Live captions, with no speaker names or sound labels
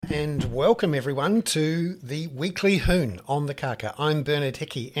and welcome everyone to the Weekly Hoon on the Kaka. I'm Bernard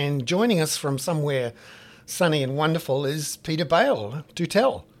Hickey, and joining us from somewhere sunny and wonderful is Peter Bale. Do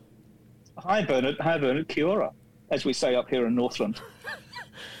tell. Hi Bernard. Hi Bernard. Kia ora, as we say up here in Northland.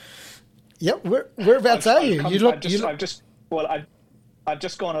 Yep. Whereabouts are you? I've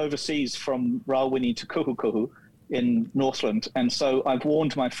just gone overseas from Rawini to Kuhukuhu in Northland, and so I've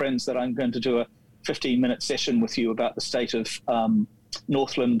warned my friends that I'm going to do a 15-minute session with you about the state of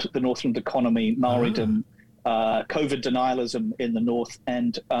Northland, the Northland economy, Maoridom, COVID denialism in the north,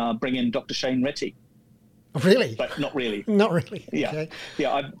 and bring in Dr. Shane Reti. Really? But not really. Not really. Yeah, okay.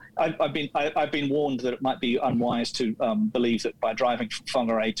 Yeah. I've been warned that it might be unwise to believe that by driving from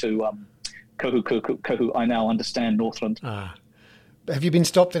Whangarei to Kuhu, I now understand Northland. Have you been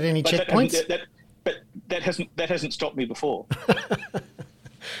stopped at any checkpoints? That hasn't stopped me before.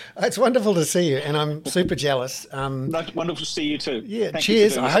 It's wonderful to see you, and I'm super jealous. Wonderful to see you too. Yeah, Thank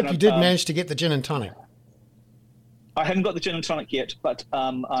cheers. You I hope you did manage to get the gin and tonic. I haven't got the gin and tonic yet, but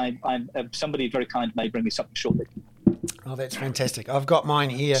somebody very kind may bring me something shortly. Oh, that's fantastic. I've got mine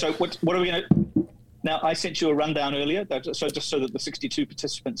here. So what are we going to... Now, I sent you a rundown earlier, so just so that the 62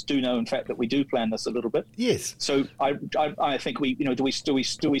 participants do know, in fact, that we do plan this a little bit. Yes. So I think do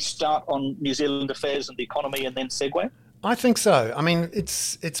we start on New Zealand affairs and the economy and then segue? I think so. I mean,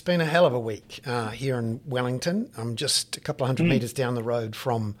 it's been a hell of a week here in Wellington. I'm just a couple of hundred metres down the road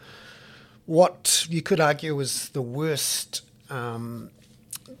from what you could argue was the worst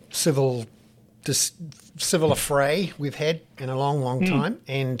civil affray we've had in a long time.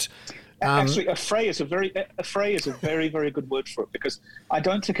 And actually, affray is a very, very good word for it, because I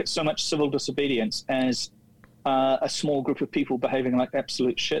don't think it's so much civil disobedience as a small group of people behaving like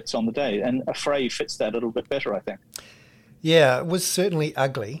absolute shits on the day. And affray fits that a little bit better, I think. Yeah, it was certainly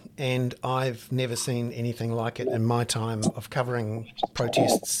ugly, and I've never seen anything like it in my time of covering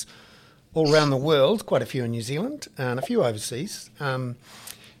protests all around the world, quite a few in New Zealand and a few overseas.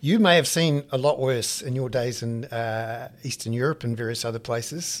 You may have seen a lot worse in your days in Eastern Europe and various other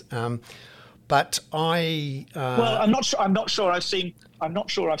places, but I. Well, I'm not sure I've seen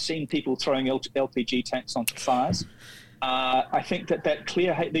people throwing LPG tanks onto fires. I think that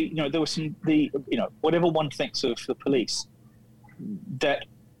clear. There was whatever one thinks of the police, that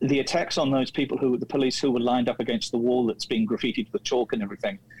the attacks on those people the police who were lined up against the wall that's being graffitied with chalk and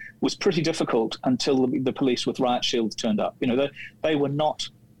everything, was pretty difficult until the police with riot shields turned up. They were not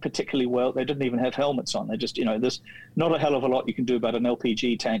particularly well. They didn't even have helmets on. They just, there's not a hell of a lot you can do about an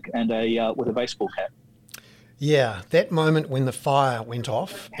LPG tank and with a baseball cap. Yeah, that moment when the fire went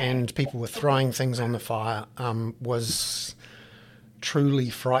off and people were throwing things on the fire was truly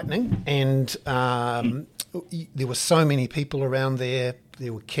frightening. And there were so many people around there.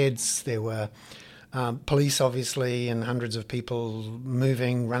 There were kids, there were police, obviously, and hundreds of people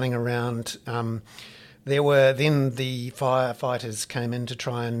moving, running around. There were then the firefighters came in to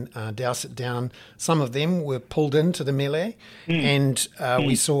try and douse it down. Some of them were pulled into the melee, and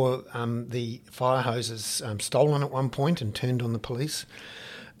we saw the fire hoses stolen at one point and turned on the police.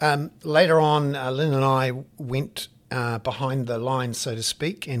 Later on, Lynn and I went behind the lines, so to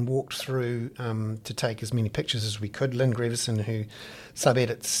speak, and walked through to take as many pictures as we could. Lynn Grevison, who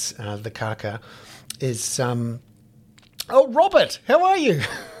sub-edits the Kaka, is... Oh, Robert, how are you?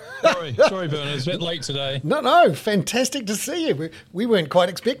 Sorry, Bernard. It's a bit late today. No, fantastic to see you. We weren't quite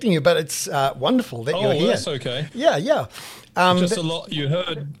expecting you, but it's wonderful that you're here. Oh, that's okay. Yeah. Just a lot you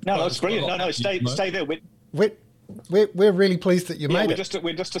heard. No, it's brilliant. No, stay there. We're really pleased that you made it.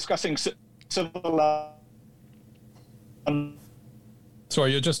 We're just discussing civil.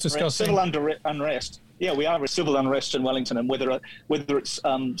 Sorry, you're just discussing civil unrest. Yeah, we are civil unrest in Wellington, and whether it's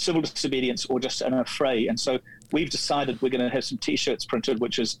civil disobedience or just an affray. And so we've decided we're going to have some T-shirts printed,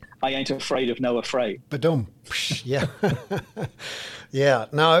 which is "I ain't afraid of no affray." Badum. Yeah, yeah.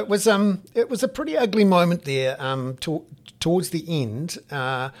 No, it was a pretty ugly moment there. Towards the end,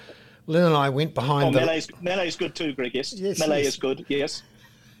 Lynn and I went behind. Melee's good too, Greg. Yes, Melee is good. Yes.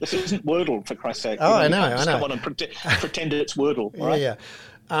 This isn't Wordle, for Christ's sake. Oh, I know. Come on and pretend it's Wordle. Right? Yeah.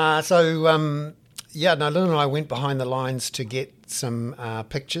 Lynn and I went behind the lines to get some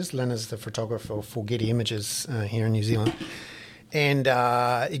pictures. Lynn is the photographer for Getty Images here in New Zealand. And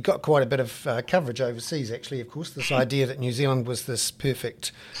it got quite a bit of coverage overseas, actually, of course, this idea that New Zealand was this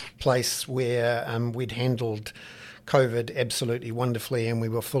perfect place where we'd handled COVID absolutely wonderfully, and we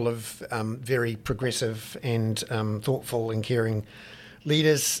were full of very progressive and thoughtful and caring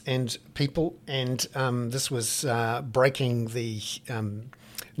leaders and people. And this was breaking the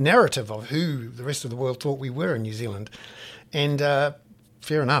narrative of who the rest of the world thought we were in New Zealand. And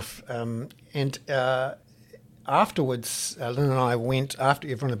fair enough. afterwards, Lynn and I went after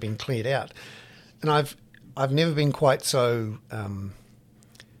everyone had been cleared out, and I've never been quite so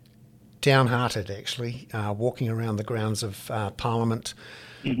downhearted, actually, walking around the grounds of Parliament,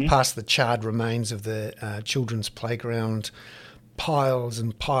 past the charred remains of the children's playground, piles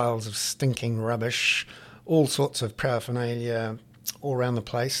and piles of stinking rubbish, all sorts of paraphernalia all around the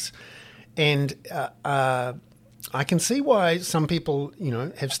place. And I can see why some people,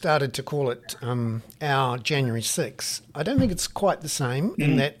 have started to call it our January 6th. I don't think it's quite the same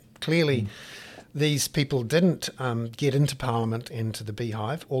in that clearly these people didn't get into Parliament and to the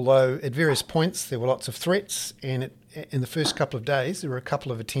Beehive, although at various points there were lots of threats, and in the first couple of days there were a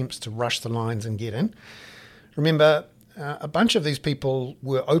couple of attempts to rush the lines and get in. Remember, a bunch of these people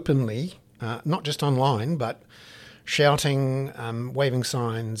were openly, not just online, but shouting, waving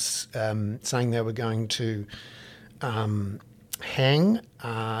signs, saying they were going to hang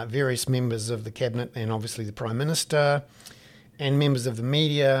various members of the cabinet and obviously the Prime Minister and members of the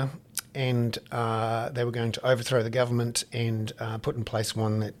media, and they were going to overthrow the government and put in place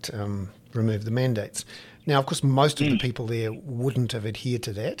one that removed the mandates. Now, of course, most of the people there wouldn't have adhered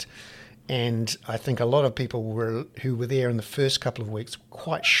to that, and I think a lot of people who were there in the first couple of weeks were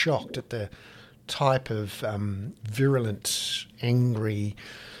quite shocked at the type of virulent, angry,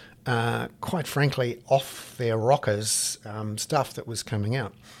 quite frankly, off their rockers stuff that was coming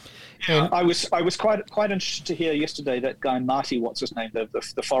out. Yeah, I was quite interested to hear yesterday that guy Marty, what's his name,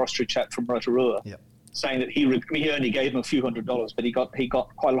 the forestry chap from Rotorua, saying that he only gave him a few $100s, but he got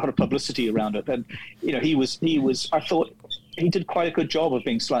quite a lot of publicity around it, and he was I thought he did quite a good job of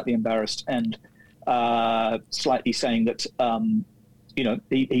being slightly embarrassed and slightly saying that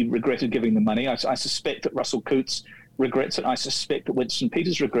he regretted giving the money. I suspect that Russell Coutts regrets it. I suspect that Winston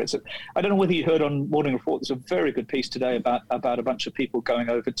Peters regrets it. I don't know whether you heard on Morning Report, there's a very good piece today about a bunch of people going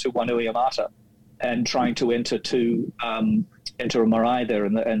over to Wainuiomata and trying to enter a marae there,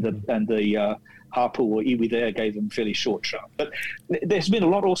 and the Hapu or iwi there gave them fairly short shot. But there's been a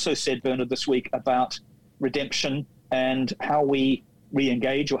lot also said, Bernard, this week about redemption and how we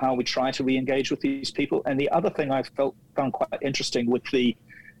re-engage or how we try to re-engage with these people. And the other thing I found quite interesting with the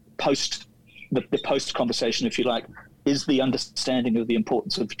post conversation, if you like, is the understanding of the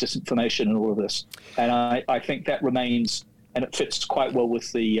importance of disinformation and all of this. And I think that remains, and it fits quite well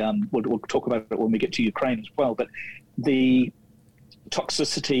with the, we'll talk about it when we get to Ukraine as well, but the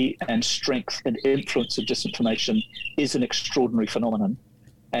toxicity and strength and influence of disinformation is an extraordinary phenomenon,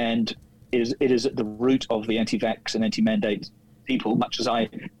 and it is at the root of the anti-vax and anti-mandate people, much as I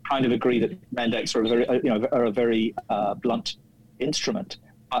kind of agree that mandates are a very blunt instrument.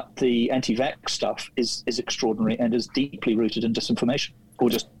 But the anti-vax stuff is extraordinary and is deeply rooted in disinformation. Or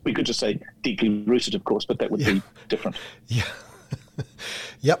we could just say deeply rooted, of course, but that would be different. Yeah.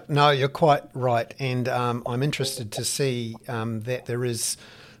 Yep. No, you're quite right. And I'm interested to see that there is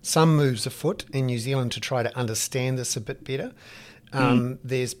some moves afoot in New Zealand to try to understand this a bit better.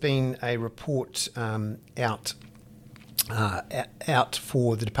 There's been a report out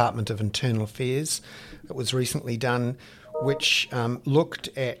for the Department of Internal Affairs that was recently done, which looked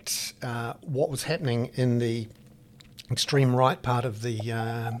at what was happening in the extreme right part of the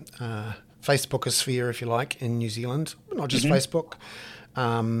Facebookosphere, if you like, in New Zealand. Not just Facebook,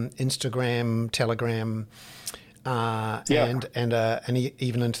 Instagram, Telegram, and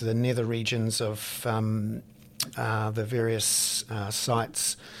even into the nether regions of the various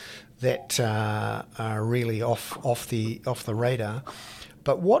sites that are really off the radar.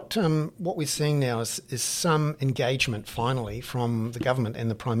 But what we're seeing now is some engagement finally from the government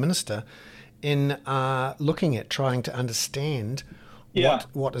and the Prime Minister in looking at trying to understand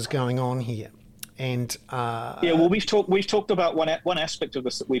what is going on here. And well, we've talked about one aspect of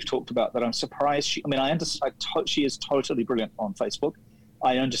this that we've talked about that I'm surprised. I understand she is totally brilliant on Facebook.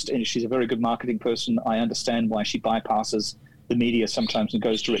 I understand she's a very good marketing person. I understand why she bypasses the media sometimes and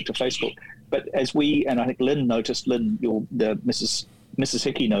goes direct to Facebook. But as and I think Lynn noticed, Mrs.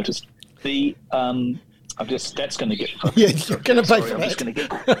 Hickey noticed, that's going to get. Yeah, you're going to pay for that. I'm just going to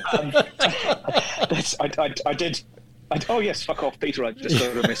get. Oh yes, fuck off, Peter. I just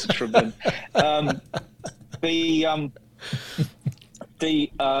got a message from Lynn.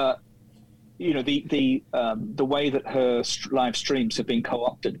 The way that her live streams have been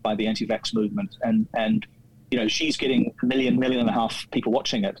co-opted by the anti-vax movement, and she's getting a million and a half people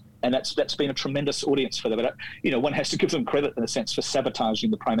watching it, and that's been a tremendous audience for them. But one has to give them credit in a sense for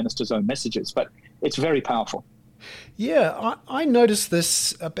sabotaging the Prime Minister's own messages, but it's very powerful. Yeah, I noticed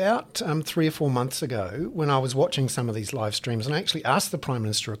this about 3 or 4 months ago when I was watching some of these live streams, and I actually asked the Prime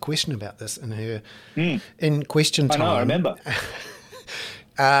Minister a question about this in her in question time. I remember.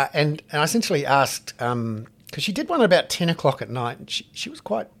 And I essentially asked, because she did one at about 10 o'clock at night, and she was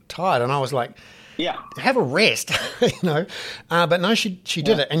quite tired, and I was like, yeah, have a rest, but no, she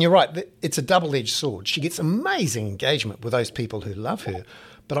did it. And you're right, it's a double-edged sword. She gets amazing engagement with those people who love her,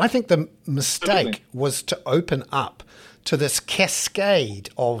 but I think the mistake was to open up to this cascade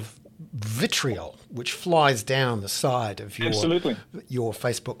of vitriol which flies down the side of your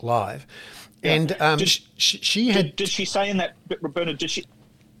Facebook Live. Yeah. And she had... Did she say in that, Bernard,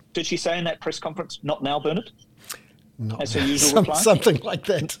 did she say in that press conference, "Not now, Bernard"? Not as her usual reply? Something like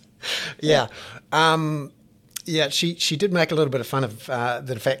that. Yeah. She did make a little bit of fun of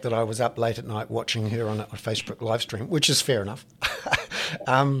the fact that I was up late at night watching her on a Facebook live stream, which is fair enough.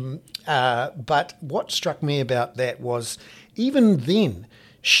 But what struck me about that was, even then,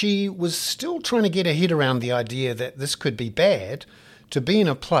 she was still trying to get her head around the idea that this could be bad, to be in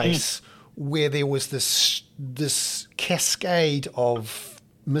a place where there was this cascade of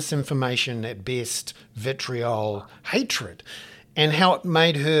misinformation at best, vitriol, hatred, and how it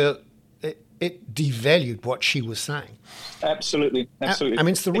made her, it devalued what she was saying. Absolutely. I mean,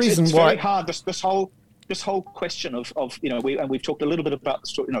 it's the reason it's why... very hard, this whole question of we've talked a little bit about the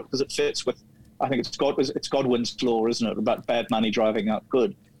story, because it fits with, I think it's Godwin's law, isn't it, about bad money driving out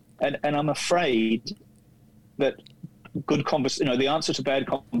good. And I'm afraid that good conversation, the answer to bad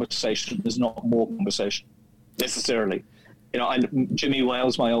conversation is not more conversation, necessarily. Jimmy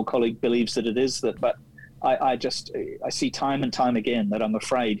Wales, my old colleague, believes that it is that, but I see time and time again that I'm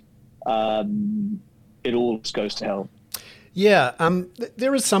afraid it all just goes to hell. Yeah,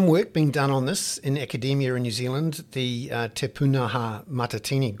 there is some work being done on this in academia in New Zealand. The Te Punaha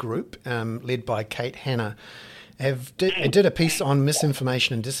Matatini group, led by Kate Hanna, did a piece on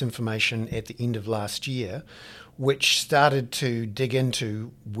misinformation and disinformation at the end of last year, which started to dig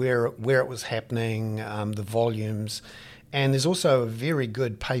into where it was happening, the volumes. And there's also a very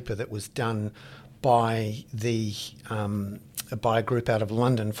good paper that was done by a group out of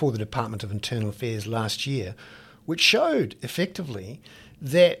London for the Department of Internal Affairs last year, which showed effectively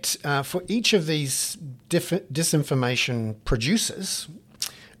that for each of these disinformation producers,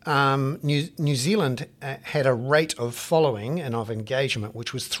 New Zealand had a rate of following and of engagement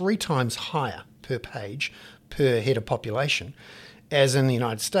which was 3 times higher per page per head of population as in the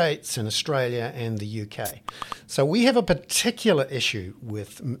United States and Australia and the UK. So we have a particular issue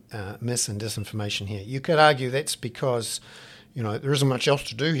with mis and disinformation here. You could argue that's because there isn't much else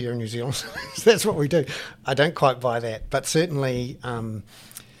to do here in New Zealand. So that's what we do. I don't quite buy that. But certainly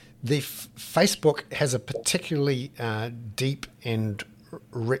Facebook has a particularly deep and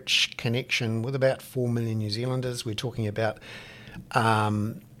rich connection with about 4 million New Zealanders. We're talking about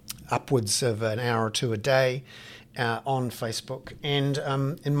upwards of an hour or two a day on Facebook. And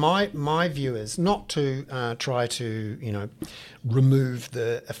in my view is not to try to, remove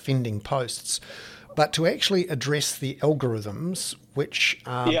the offending posts, but to actually address the algorithms, which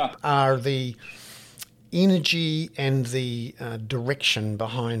are the energy and the direction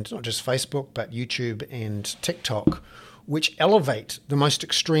behind not just Facebook, but YouTube and TikTok, which elevate the most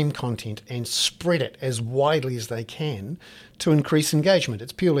extreme content and spread it as widely as they can to increase engagement.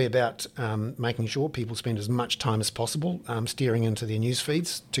 It's purely about making sure people spend as much time as possible steering into their news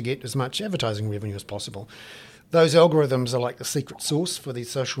feeds to get as much advertising revenue as possible. Those algorithms are like the secret sauce for the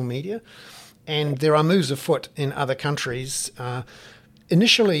social media. And there are moves afoot in other countries,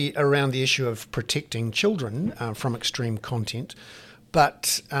 initially around the issue of protecting children from extreme content.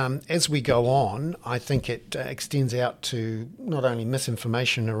 But as we go on, I think it extends out to not only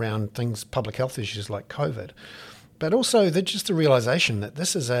misinformation around things, public health issues like COVID, but also just the realisation that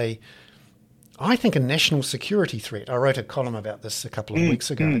this is I think, a national security threat. I wrote a column about this a couple of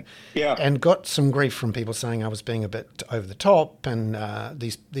weeks ago and got some grief from people saying I was being a bit over the top, and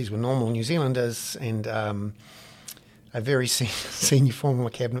these were normal New Zealanders, and a very senior former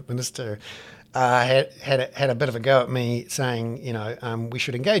cabinet minister had a bit of a go at me saying, we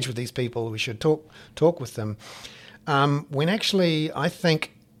should engage with these people, we should talk with them, when actually I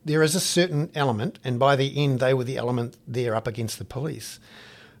think there is a certain element, and by the end they were the element there up against the police,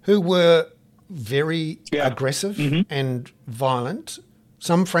 who were very aggressive and violent.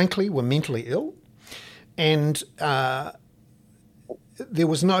 Some, frankly, were mentally ill, and there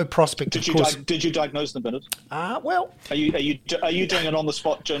was no prospect. Did you diagnose them, Bernard? Well, are you doing an on the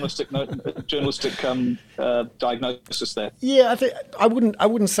spot journalistic diagnosis there? Yeah, I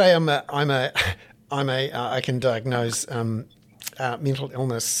wouldn't say I can diagnose mental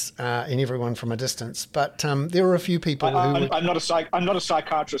illness in everyone from a distance, but there were a few people who. I'm not a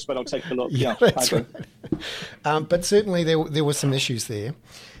psychiatrist, but I'll take a look. Yeah, that's right. But certainly there were some issues there.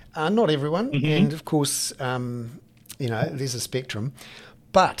 Not everyone, and of course, there's a spectrum.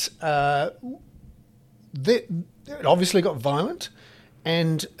 But it obviously got violent.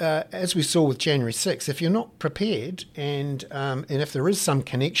 And as we saw with January 6th, if you're not prepared and if there is some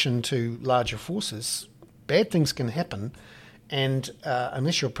connection to larger forces, bad things can happen. And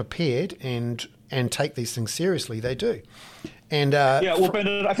unless you're prepared and take these things seriously, they do. And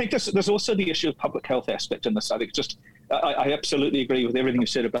Bernard, I think there's also the issue of public health aspect in this. I think I absolutely agree with everything you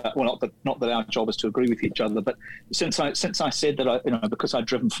said about, well, not that our job is to agree with each other, but since I said that because I'd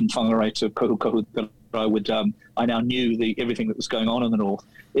driven from Whangarei to Kohukohu, that I now knew everything that was going on in the north.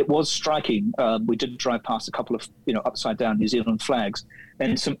 It was striking. We did drive past a couple of upside down New Zealand flags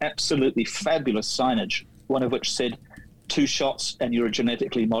and some absolutely fabulous signage. One of which said, 2 shots and you're a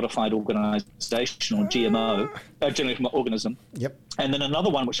genetically modified organisation, or GMO, genetic organism. Yep. And then another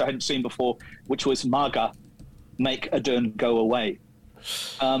one which I hadn't seen before, which was MAGA, make Ardern go away.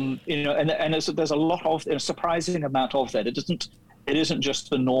 And there's a lot of, a surprising amount of that. It isn't just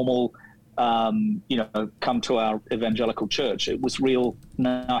the normal, come to our evangelical church. It was real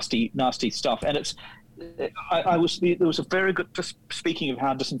nasty stuff. And there was a very good, speaking of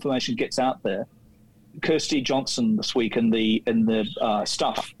how disinformation gets out there, Kirsty Johnson this week in the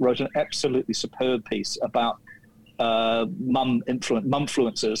Stuff wrote an absolutely superb piece about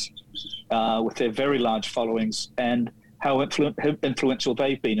mumfluencers with their very large followings and how influential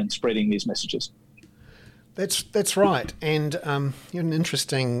they've been in spreading these messages. That's right, and you're an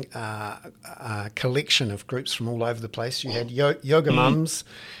interesting collection of groups from all over the place. You had yoga mums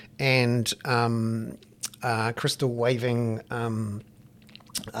and crystal waving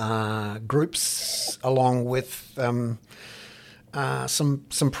groups, along with some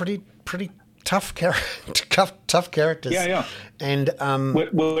pretty tough characters. Yeah. And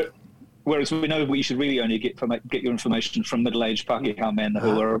whereas we know you should really only get your information from middle-aged Pākehā men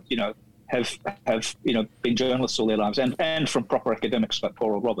who are have been journalists all their lives, and from proper academics like Paul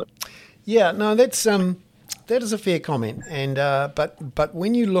or Robert. Yeah, no, that is a fair comment. And but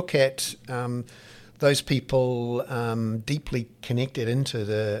when you look at those people deeply connected into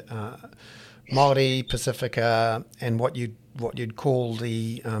the Māori, Pacifica, and what you'd call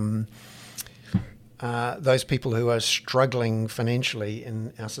the those people who are struggling financially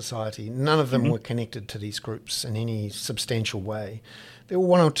in our society, none of them were connected to these groups in any substantial way. There were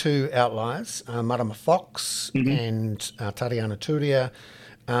one or two outliers. Marama Fox and Tariana Turia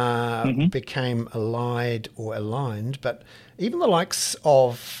became allied or aligned, but even the likes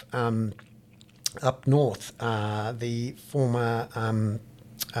of up north, the former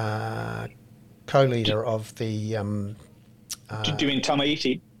co-leader of the... do you mean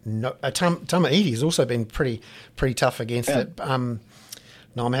Tamaiti? No, Tamaiti has also been pretty tough against it. No,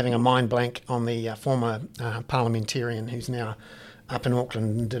 I'm having a mind blank on the former parliamentarian who's now up in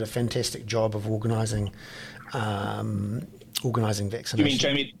Auckland and did a fantastic job of organising vaccination.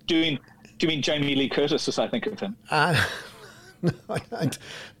 Do you mean Jamie Lee Curtis, as I think of him? No, I don't.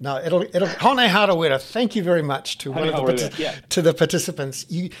 No, it'll. Hone Harawira, thank you very much to one of the participants.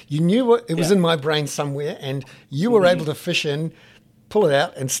 You knew it was in my brain somewhere, and you were able to fish in, pull it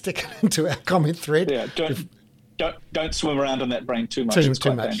out, and stick it into our comment thread. Yeah, don't swim around in that brain too much. Too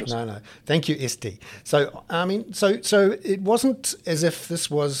much. Dangerous. No. Thank you, SD. So I mean, so it wasn't as if this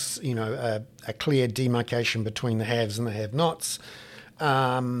was a clear demarcation between the haves and the have-nots.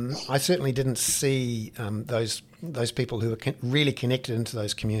 I certainly didn't see those people who are really connected into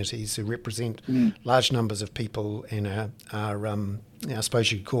those communities, who represent large numbers of people and are I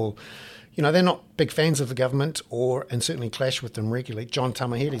suppose you'd call, they're not big fans of the government and certainly clash with them regularly. John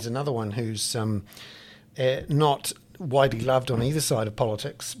Tamahere's another one who's not widely loved on either side of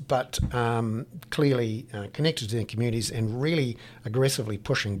politics, but clearly connected to their communities and really aggressively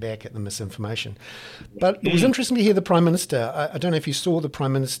pushing back at the misinformation. But it was interesting to hear the Prime Minister. I don't know if you saw the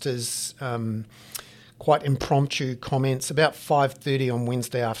Prime Minister's quite impromptu comments about 5:30 on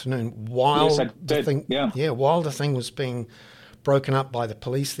Wednesday afternoon, while while the thing was being broken up by the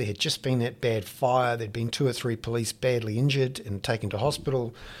police. There had just been that bad fire. There'd been 2 or 3 police badly injured and taken to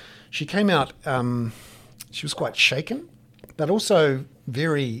hospital. She came out. She was quite shaken, but also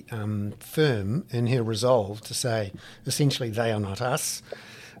very firm in her resolve to say, essentially, they are not us,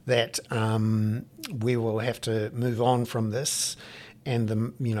 that we will have to move on from this. And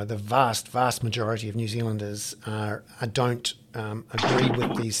the vast majority of New Zealanders don't agree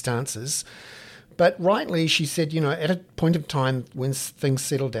with these stances. But rightly, she said, at a point of time when things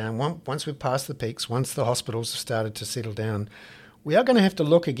settle down, once we've passed the peaks, once the hospitals have started to settle down, we are going to have to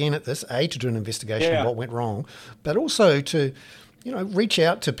look again at this, to do an investigation of what went wrong, but also to, reach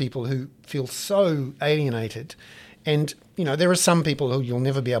out to people who feel so alienated. And, there are some people who you'll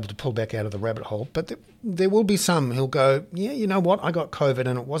never be able to pull back out of the rabbit hole, but there will be some who'll go, yeah, you know what, I got COVID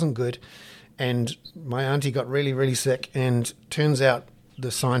and it wasn't good, and my auntie got really, really sick, and turns out the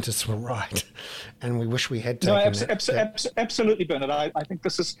scientists were right, and we wish we had taken absolutely, Bernard. I think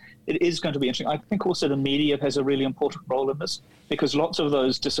it is going to be interesting. I think also the media has a really important role in this, because lots of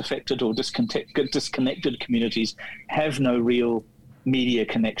those disaffected or disconnected communities have no real media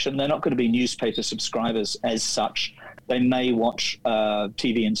connection. They're not going to be newspaper subscribers as such. They may watch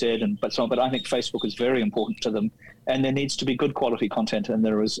TVNZ and so on, but I think Facebook is very important to them, and there needs to be good quality content in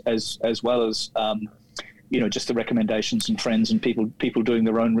there as well as just the recommendations and friends and people doing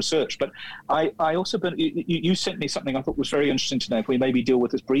their own research. But I also, you sent me something I thought was very interesting today. If we maybe deal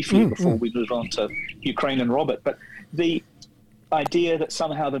with this briefly before we move on to Ukraine and Robert, but the idea that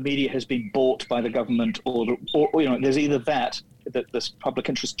somehow the media has been bought by the government, or there's either that this public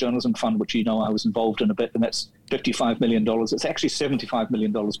interest journalism fund, which I was involved in a bit, and that's $55 million. It's actually $75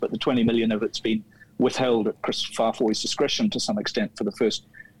 million, but the $20 million of it's been withheld at Chris Farfoy's discretion to some extent for the first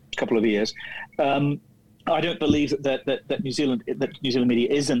couple of years. I don't believe that New Zealand media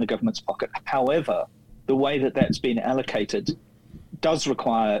is in the government's pocket. However, the way that that's been allocated does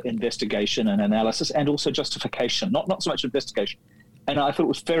require investigation and analysis, and also justification. Not so much investigation. And I thought it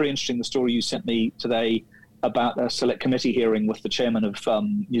was very interesting, the story you sent me today about a select committee hearing with the chairman of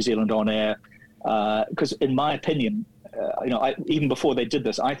New Zealand On Air, because in my opinion, even before they did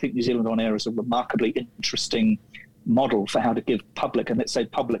this, I think New Zealand On Air is a remarkably interesting model for how to give public, and let's say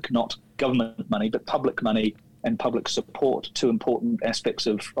public, not government money, but public money and public support to important aspects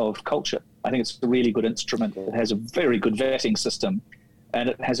of culture. I think it's a really good instrument. It has a very good vetting system, and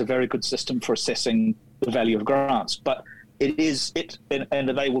it has a very good system for assessing the value of grants. But the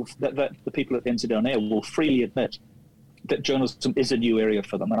people at NZ On Air will freely admit that journalism is a new area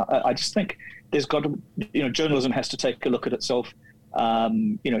for them. And I just think there's got to, journalism has to take a look at itself.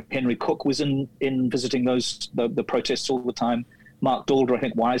 Henry Cook was in visiting the protests all the time. Mark Dalder, I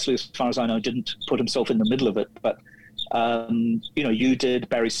think wisely, as far as I know, didn't put himself in the middle of it. But, you did,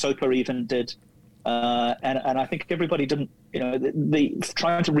 Barry Soper even did. And I think everybody didn't,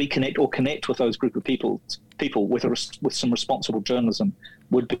 trying to reconnect or connect with those group of people with some responsible journalism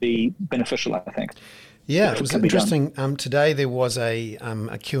would be beneficial, I think. Yeah, it was interesting. Today there was a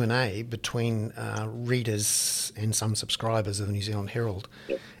Q&A between readers and some subscribers of the New Zealand Herald,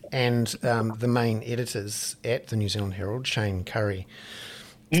 and the main editors at the New Zealand Herald, Shane Curry,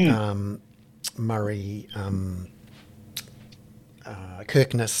 Murray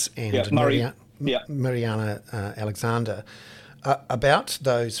Kirkness, and Mariana Alexander, about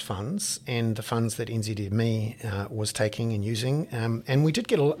those funds and the funds that NZME was taking and using. And we did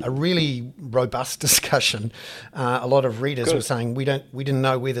get a really robust discussion. A lot of readers were saying we didn't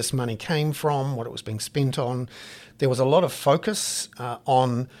know where this money came from, what it was being spent on. There was a lot of focus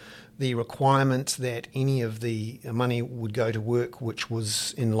on the requirement that any of the money would go to work which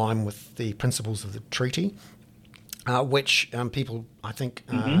was in line with the principles of the treaty, which people, I think,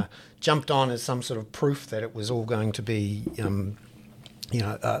 jumped on as some sort of proof that it was all going to be,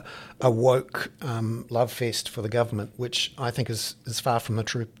 a woke love fest for the government, which I think is far from the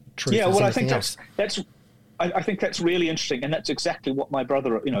truth. Yeah, well, I think I think that's really interesting, and that's exactly what my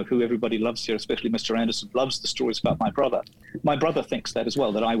brother, who everybody loves here, especially Mr. Anderson, loves the stories about my brother. My brother thinks that as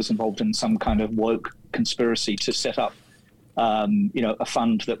well, that I was involved in some kind of woke conspiracy to set up a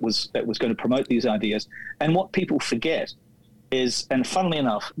fund that was going to promote these ideas. And what people forget is, and funnily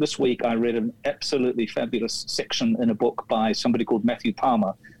enough, this week I read an absolutely fabulous section in a book by somebody called Matthew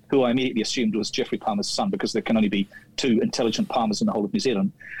Palmer, who I immediately assumed was Geoffrey Palmer's son, because there can only be two intelligent Palmers in the whole of New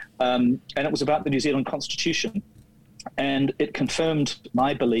Zealand. And it was about the New Zealand Constitution. And it confirmed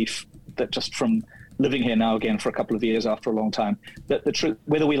my belief that, just from living here now again for a couple of years after a long time, that the truth,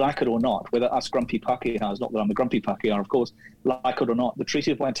 whether we like it or not, whether us grumpy Pākehās, not that I'm a grumpy Pākehā, of course, like it or not, the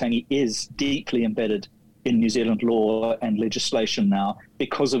Treaty of Waitangi is deeply embedded in New Zealand law and legislation now,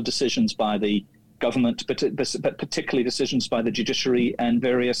 because of decisions by the government, but particularly decisions by the judiciary and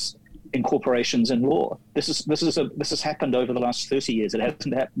various incorporations in law. This has happened over the last 30 years. It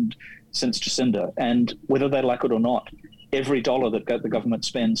hasn't happened since Jacinda. And whether they like it or not, every dollar that the government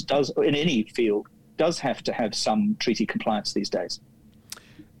spends does, in any field, does have to have some treaty compliance these days.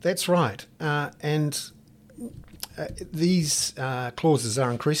 That's right. And these clauses are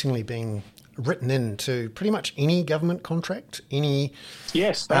increasingly being written into pretty much any government contract, any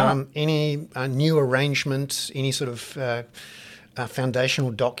new arrangement, any sort of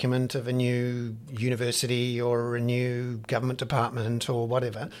foundational document of a new university or a new government department or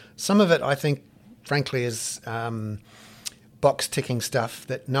whatever. Some of it, I think, frankly, is box-ticking stuff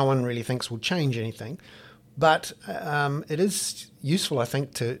that no one really thinks will change anything. But it is useful, I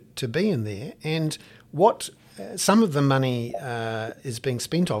think, to be in there. And what some of the money is being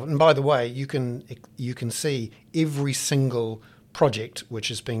spent of it. And by the way, you can see every single project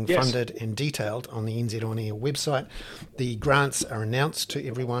which is being funded and detailed on the NZ On Air website. The grants are announced to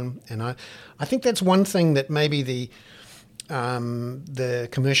everyone, and I think that's one thing that maybe the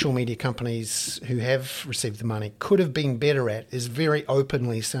commercial media companies who have received the money could have been better at, is very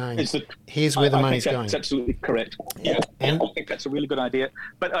openly saying, here's where the money's going. That's absolutely correct. Yeah, and I think that's a really good idea.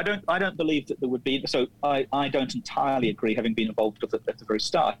 But I don't believe that there would be. So I don't entirely agree, having been involved at the very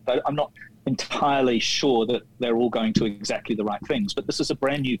start. I'm not entirely sure that they're all going to exactly the right things. But this is a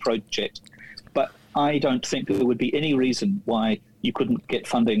brand new project. But I don't think that there would be any reason why you couldn't get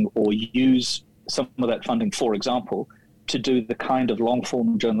funding or use some of that funding, for example, to do the kind of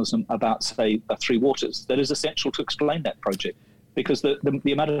long-form journalism about, say, Three Waters that is essential to explain that project. Because the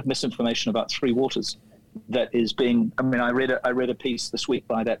amount of misinformation about Three Waters that is being... I mean, I read a piece this week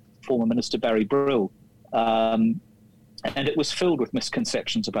by that former Minister Barry Brill, and it was filled with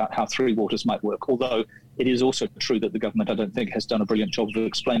misconceptions about how Three Waters might work, although it is also true that the government, I don't think, has done a brilliant job of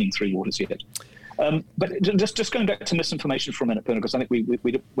explaining Three Waters yet. But just going back to misinformation for a minute, because I think we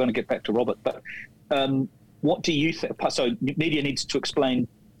want to get back to Robert, but... what do you think? So media needs to explain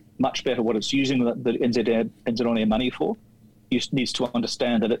much better what it's using the NZ On Air money for. It needs to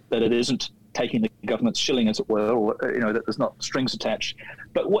understand that it isn't taking the government's shilling, as it were, or that there's not strings attached.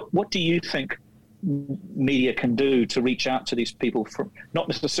 But what do you think media can do to reach out to these people, from not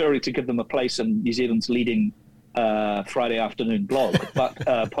necessarily to give them a place in New Zealand's leading Friday afternoon blog, but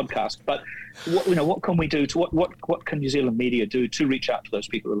podcast? But what can we do to what can New Zealand media do to reach out to those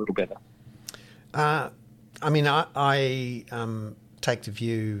people a little better? I mean, I take the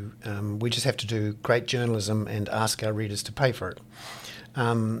view we just have to do great journalism and ask our readers to pay for it.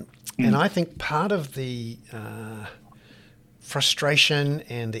 And I think part of the frustration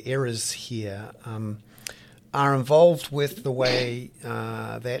and the errors here are involved with the way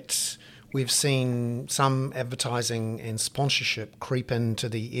that we've seen some advertising and sponsorship creep into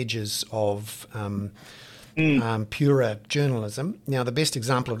the edges of purer journalism. Now, the best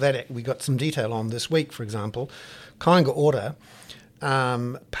example of that we got some detail on this week, for example. Kāinga Ora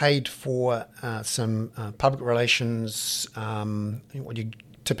paid for some public relations, what you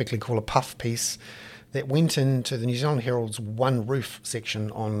typically call a puff piece, that went into the New Zealand Herald's One Roof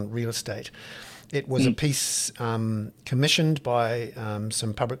section on real estate. It was a piece commissioned by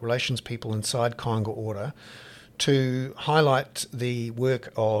some public relations people inside Kāinga Ora to highlight the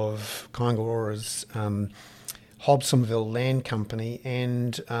work of Kāinga Ora's Hobsonville Land Company,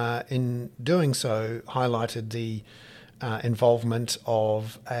 and in doing so highlighted the involvement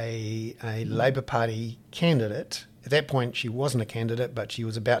of a Labour Party candidate. At that point she wasn't a candidate, but she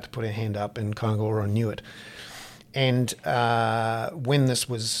was about to put her hand up, and Kāinga Ora knew it. And when this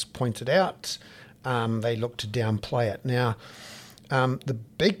was pointed out, they looked to downplay it. Now, the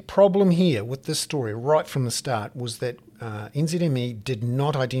big problem here with this story right from the start was that NZME did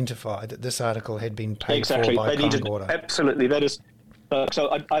not identify that this article had been paid for by Kāinga Ora. Absolutely, that is. So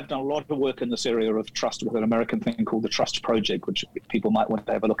I've done a lot of work in this area of trust with an American thing called the Trust Project, which people might want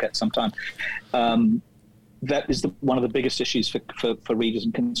to have a look at sometime. That is one of the biggest issues for readers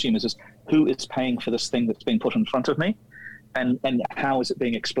and consumers, is who is paying for this thing that's being put in front of me, and how is it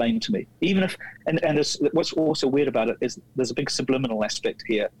being explained to me? Even if and what's also weird about it is there's a big subliminal aspect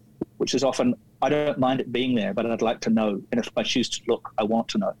here, which is often, I don't mind it being there, but I'd like to know, and if I choose to look, I want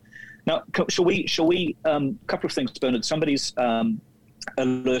to know. Now, shall we? Couple of things, Bernard. Somebody's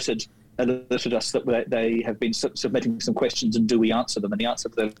alerted us that they have been submitting some questions, and do we answer them? And the answer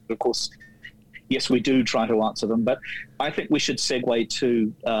to that, of course, yes, we do try to answer them. But I think we should segue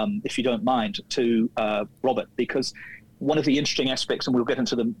to, if you don't mind, to Robert, because one of the interesting aspects, and we'll get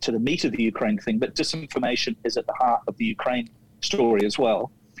into the meat of the Ukraine thing, but disinformation is at the heart of the Ukraine story as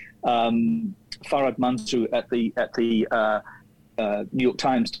well. Farhad Mansour at the New York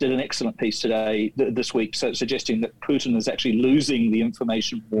Times did an excellent piece this week, suggesting that Putin is actually losing the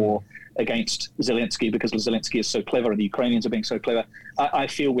information war against Zelensky because Zelensky is so clever and the Ukrainians are being so clever. I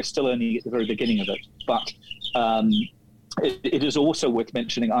feel we're still only at the very beginning of it, but it is also worth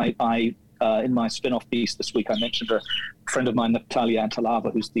mentioning. I in my spin-off piece this week, I mentioned a friend of mine, Natalia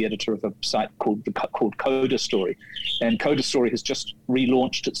Antalava, who's the editor of a site called Coda Story, and Coda Story has just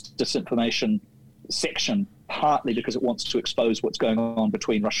relaunched its disinformation section, partly because it wants to expose what's going on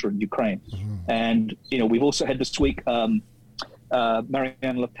between Russia and Ukraine. And we've also had this week, Marine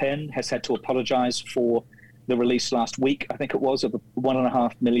Le Pen has had to apologize for the release last week, I think it was, of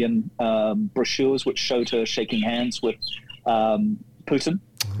 1.5 million brochures which showed her shaking hands with Putin.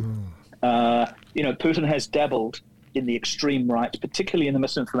 Putin has dabbled in the extreme right, particularly in the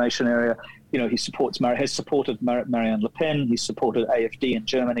misinformation area. He has supported Marine Le Pen. He's supported AfD in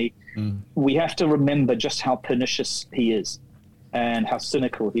Germany. We have to remember just how pernicious he is, and how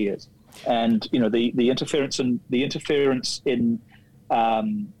cynical he is. And the interference in the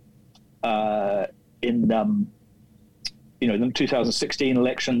 2016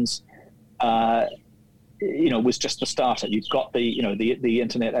 elections, was just the starter. You've got the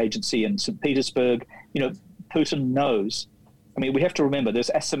internet agency in St. Petersburg. Putin knows. I mean, we have to remember there's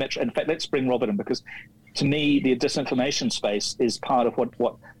asymmetry. In fact, let's bring Robert in, because to me, the disinformation space is part of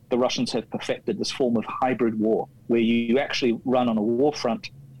what the Russians have perfected, this form of hybrid war, where you actually run on a war front,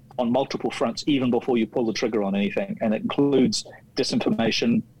 on multiple fronts, even before you pull the trigger on anything. And it includes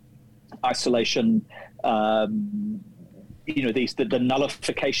disinformation, isolation, the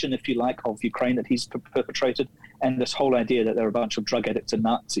nullification, if you like, of Ukraine that he's perpetrated, and this whole idea that they're a bunch of drug addicts and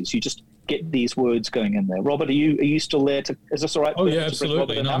Nazis. You just get these words going in there. Robert, are you still there? Is this all right? Oh, yeah,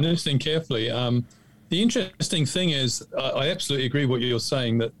 absolutely. No, I'm listening carefully. The interesting thing is, I absolutely agree with what you're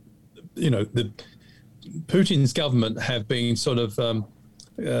saying, that, Putin's government have been sort of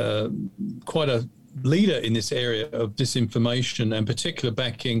quite a leader in this area of disinformation, and particular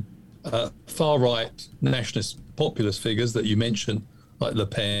backing far-right nationalist populist figures that you mentioned, like Le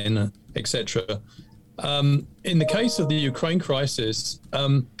Pen, etc. In the case of the Ukraine crisis,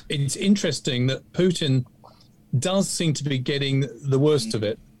 it's interesting that Putin does seem to be getting the worst of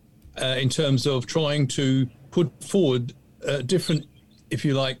it in terms of trying to put forward different, if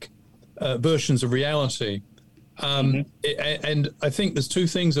you like, versions of reality. And I think there's two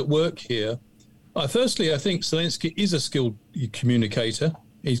things at work here. Firstly, I think Zelensky is a skilled communicator.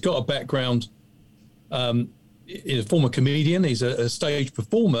 He's got a background, he's a former comedian, he's a stage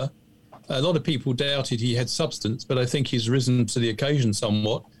performer. A lot of people doubted he had substance, but I think he's risen to the occasion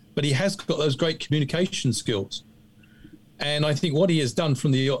somewhat. But he has got those great communication skills. And I think what he has done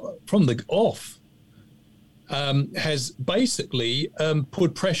from the off has basically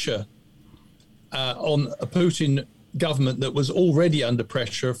put pressure on a Putin government that was already under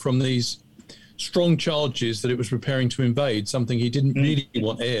pressure from these strong charges that it was preparing to invade, something he didn't really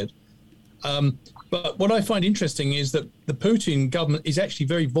want aired. But what I find interesting is that the Putin government is actually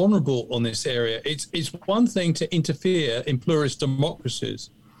very vulnerable on this area. It's one thing to interfere in pluralist democracies.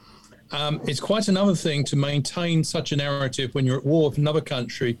 It's quite another thing to maintain such a narrative when you're at war with another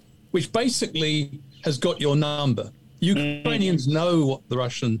country, which basically has got your number. Ukrainians know what the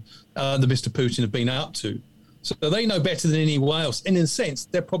Mr. Putin have been up to. So they know better than anyone else. And in a sense,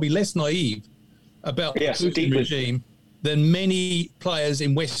 they're probably less naive about the Putin regime than many players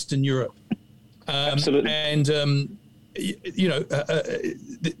in Western Europe. Absolutely. And,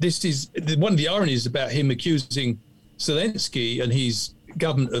 this is one of the ironies about him accusing Zelensky and his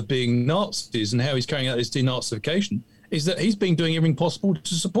government of being Nazis and how he's carrying out this denazification, is that he's been doing everything possible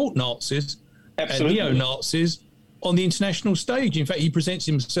to support Nazis and neo-Nazis on the international stage. In fact, he presents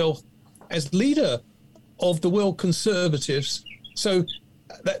himself as leader of the world conservatives. So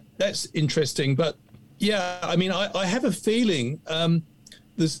that's interesting. But yeah, I mean, I have a feeling a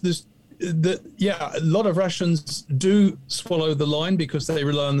lot of Russians do swallow the line because they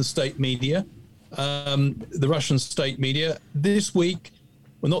rely on the state media, the Russian state media. This week,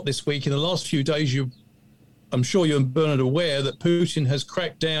 well, not this week, in the last few days, I'm sure you and Bernard are aware that Putin has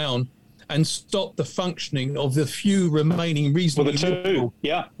cracked down and stopped the functioning of the few remaining reasonably liberal.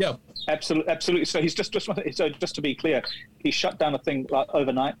 Yeah, absolutely. So he's just to be clear, he shut down a thing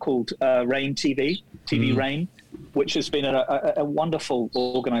overnight called Rain TV Rain, which has been a wonderful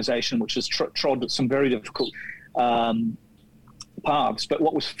organisation which has trod some very difficult paths. But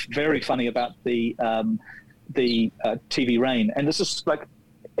what was very funny about the TV Rain, and this is like,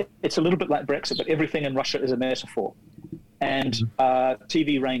 it's a little bit like Brexit, but everything in Russia is a metaphor. And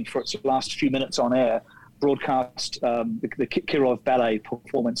TV Rain, for its last few minutes on air, broadcast the Kirov Ballet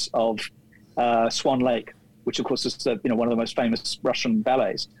performance of Swan Lake, which of course is one of the most famous Russian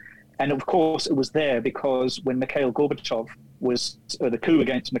ballets. And of course, it was there because when Mikhail Gorbachev was the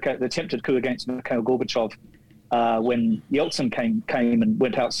attempted coup against Mikhail Gorbachev, when Yeltsin came and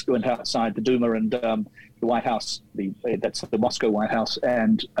went outside the Duma and the White House, that's the Moscow White House,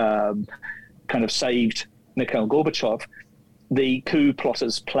 and kind of saved Mikhail Gorbachev. The coup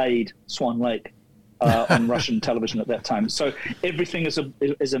plotters played Swan Lake on Russian television at that time. So everything is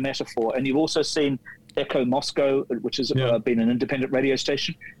a metaphor. And you've also seen Echo Moscow, which has been an independent radio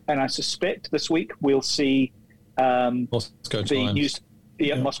station. And I suspect this week we'll see Moscow Times.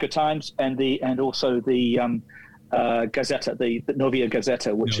 Moscow Times, and also the Gazeta, the Novaya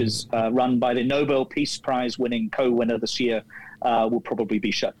Gazeta, which is run by the Nobel Peace Prize winning co-winner this year, will probably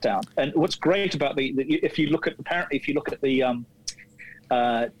be shut down. And what's great about if you look at the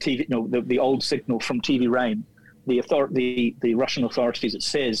TV, the old signal from TV Rain, the Russian authorities, it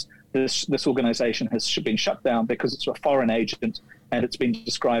says this organization has been shut down because it's a foreign agent, and it's been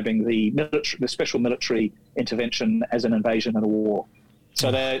describing the special military intervention as an invasion and a war. So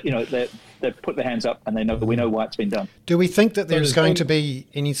they've put their hands up, and we know why it's been done. Do we think that there's going to be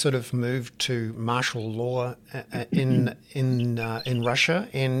any sort of move to martial law in Russia?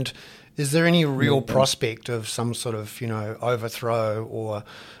 And is there any real prospect of some sort of overthrow or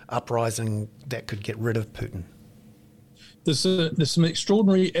uprising that could get rid of Putin? There's some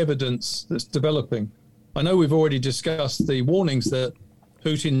extraordinary evidence that's developing. I know we've already discussed the warnings that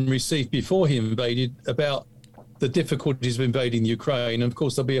Putin received before he invaded about the difficulties of invading Ukraine. And of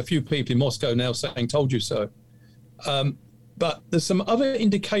course, there'll be a few people in Moscow now saying, told you so. But there's some other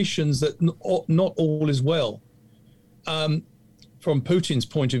indications that not all is well from Putin's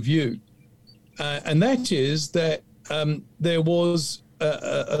point of view. And that is that there was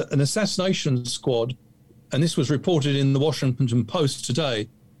an assassination squad, and this was reported in the Washington Post today,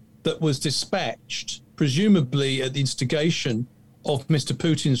 that was dispatched, presumably at the instigation of Mr.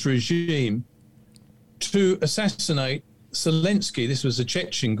 Putin's regime, to assassinate Zelensky. This was a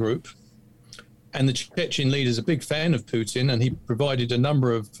Chechen group, and the Chechen leader is a big fan of Putin, and he provided a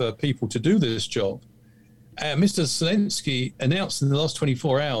number of people to do this job. Mr. Zelensky announced in the last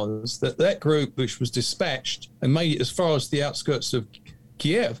 24 hours that group, which was dispatched and made it as far as the outskirts of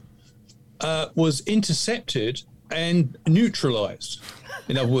Kiev, was intercepted and neutralized.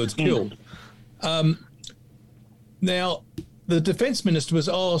 In other words, killed. Now, the defense minister was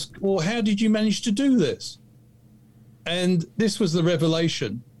asked, well, how did you manage to do this? And this was the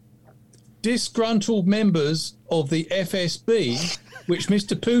revelation. Disgruntled members of the FSB, which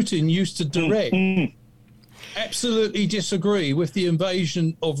Mr. Putin used to direct, absolutely disagree with the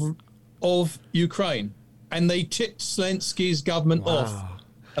invasion of Ukraine. And they tipped Zelensky's government off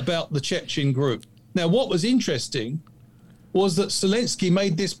about the Chechen group. Now, what was interesting was that Zelensky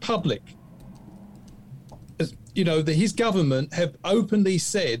made this public. His government have openly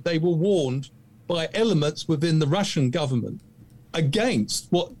said they were warned by elements within the Russian government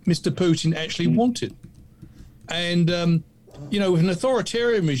against what Mr. Putin actually wanted. And, with an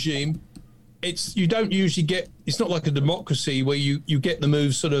authoritarian regime, you don't usually get, it's not like a democracy where you get the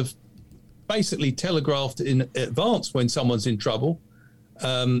moves sort of basically telegraphed in advance when someone's in trouble.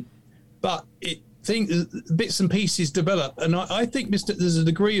 But bits and pieces develop. And I think there's a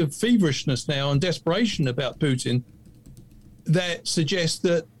degree of feverishness now and desperation about Putin that suggests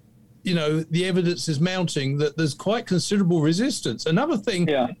that, the evidence is mounting that there's quite considerable resistance. Another thing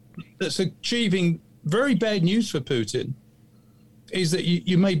that's achieving very bad news for Putin is that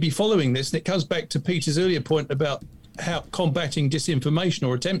you may be following this, and it comes back to Peter's earlier point about how combating disinformation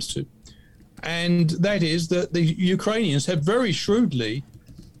or attempts to. And that is that the Ukrainians have very shrewdly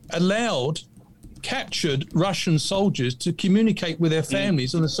captured Russian soldiers to communicate with their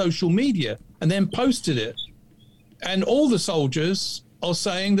families on the social media and then posted it. And all the soldiers are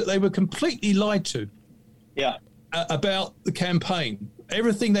saying that they were completely lied to about the campaign.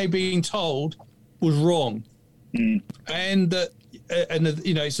 Everything they've been told was wrong. And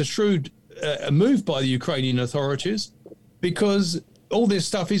it's a shrewd move by the Ukrainian authorities, because all this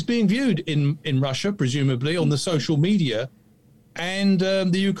stuff is being viewed in Russia, presumably, on the social media. And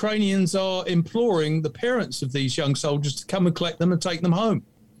the Ukrainians are imploring the parents of these young soldiers to come and collect them and take them home.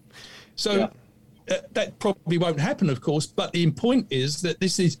 So that probably won't happen, of course. But the point is that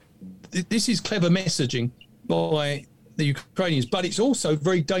this is clever messaging by the Ukrainians. But it's also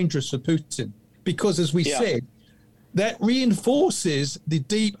very dangerous for Putin because, as we said, that reinforces the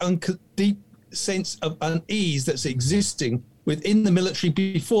deep sense of unease that's existing within the military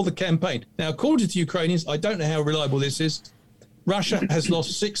before the campaign. Now, according to Ukrainians, I don't know how reliable this is, Russia has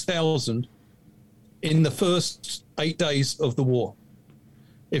lost 6,000 in the first 8 days of the war.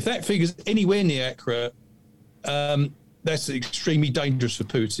 If that figure's anywhere near accurate, that's extremely dangerous for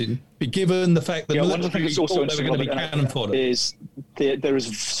Putin, given the fact that one of the things also they were going to be cannon fodder. Is there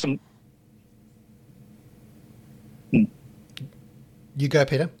is some... You go,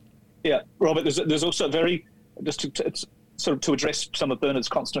 Peter. Yeah, Robert, there's also to address some of Bernard's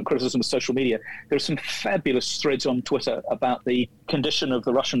constant criticism of social media, there are some fabulous threads on Twitter about the condition of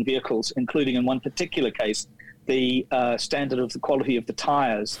the Russian vehicles, including in one particular case, the standard of the quality of the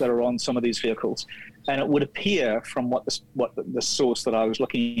tires that are on some of these vehicles. And it would appear from what the source that I was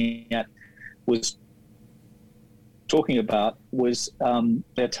looking at was talking about was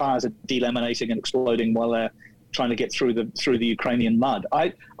their tires are delaminating and exploding while they're trying to get through the Ukrainian mud.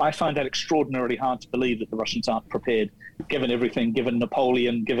 I find that extraordinarily hard to believe that the Russians aren't prepared, given everything, given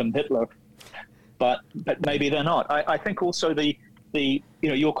Napoleon, given Hitler. But maybe they're not. I think also the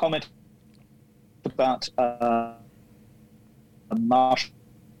your comment about martial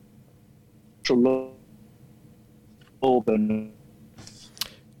law.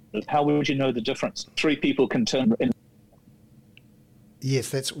 How would you know the difference? Three people can turn in.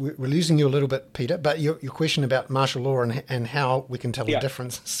 Yes, we're losing you a little bit, Peter. But your question about martial law and how we can tell the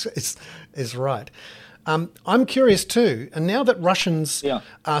difference is right. I'm curious too. And now that Russians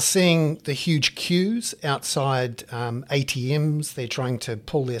are seeing the huge queues outside ATMs, they're trying to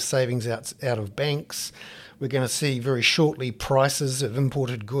pull their savings out of banks. We're going to see very shortly prices of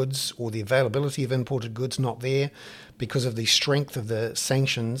imported goods or the availability of imported goods not there because of the strength of the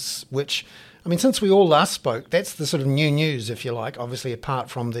sanctions, which, I mean, since we all last spoke, that's the sort of new news, if you like, obviously apart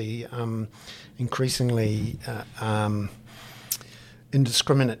from the increasingly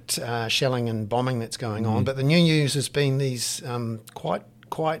indiscriminate shelling and bombing that's going on. But the new news has been these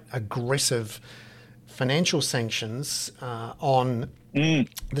quite aggressive financial sanctions on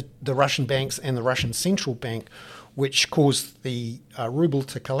the Russian banks and the Russian central bank, which caused the ruble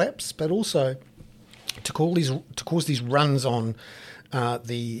to collapse, but also to cause these runs on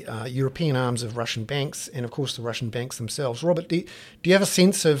the European arms of Russian banks and, of course, the Russian banks themselves. Robert, do you have a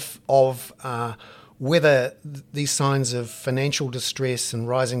sense of whether these signs of financial distress and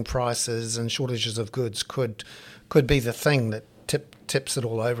rising prices and shortages of goods could be the thing that tips it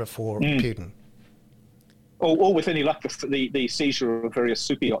all over for Putin? Or with any luck, the seizure of various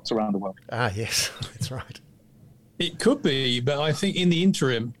super yachts around the world. Ah, yes, that's right. It could be, but I think in the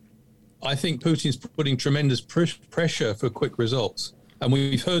interim, I think Putin's putting tremendous pressure for quick results. And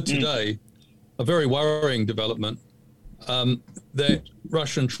we've heard today a very worrying development that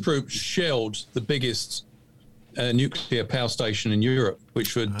Russian troops shelled the biggest nuclear power station in Europe,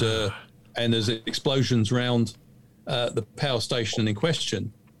 which would, and there's explosions around the power station in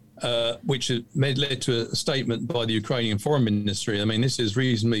question, which led to a statement by the Ukrainian foreign ministry. I mean, this is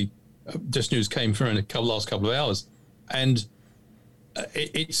reasonably, just news came through in the last couple of hours. And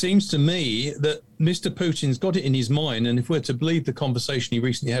it seems to me that Mr. Putin's got it in his mind, and if we're to believe the conversation he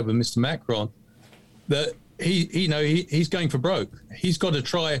recently had with Mr. Macron, that he's going for broke. He's got to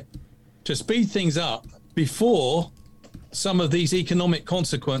try to speed things up before some of these economic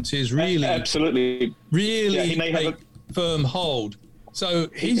consequences really take firm hold. So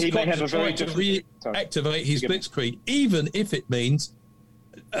he's got to try to reactivate his blitzkrieg, even if it means,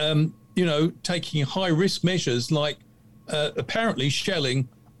 taking high-risk measures like apparently shelling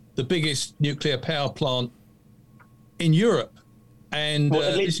the biggest nuclear power plant in Europe. And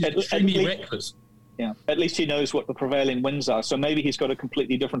this is extremely reckless. Yeah, at least he knows what the prevailing winds are. So maybe he's got a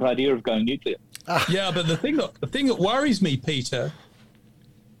completely different idea of going nuclear. Yeah, but the thing that worries me, Peter,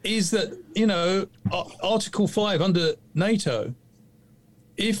 is that Article 5 under NATO,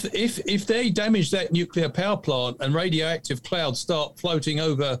 if they damage that nuclear power plant and radioactive clouds start floating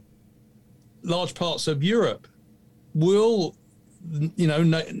over large parts of Europe, NATO's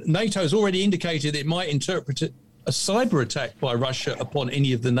already indicated it might interpret it a cyber attack by Russia upon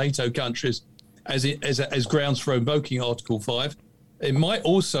any of the NATO countries as grounds for invoking Article 5. It might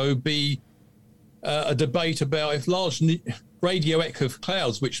also be a debate about if large radioactive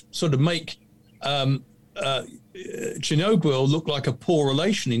clouds, which sort of make Chernobyl look like a poor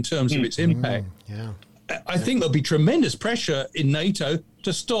relation in terms of its impact. I think there'll be tremendous pressure in NATO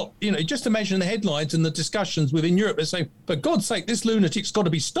to stop, just imagine the headlines and the discussions within Europe. They say, for God's sake, this lunatic's got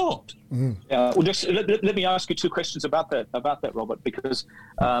to be stopped. Yeah, well, just let me ask you two questions about that, Robert, because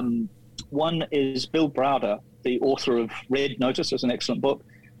one is Bill Browder, the author of Red Notice, is an excellent book,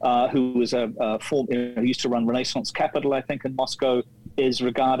 who was used to run Renaissance Capital, I think, in Moscow, is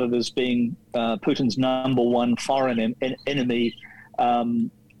regarded as being Putin's number one foreign enemy.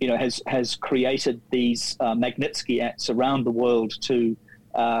 Has created these Magnitsky Acts around the world to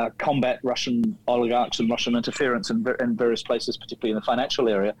combat Russian oligarchs and Russian interference in various places, particularly in the financial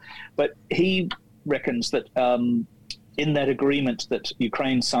area. But he reckons that in that agreement that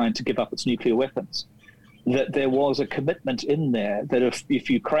Ukraine signed to give up its nuclear weapons, that there was a commitment in there that if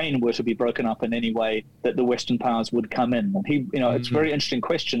Ukraine were to be broken up in any way, that the Western powers would come in. And it's a very interesting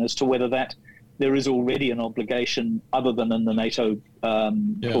question as to whether that there is already an obligation other than in the NATO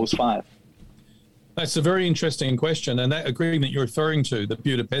Clause 5. That's a very interesting question. And that agreement you're referring to, the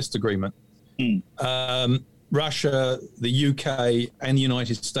Budapest Agreement, Russia, the UK and the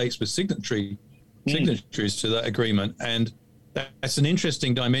United States were signatories to that agreement. And that's an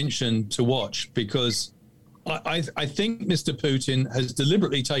interesting dimension to watch, because I think Mr. Putin has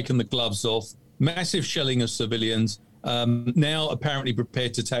deliberately taken the gloves off massive shelling of civilians, now apparently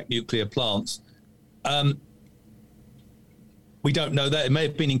prepared to attack nuclear plants. We don't know that. It may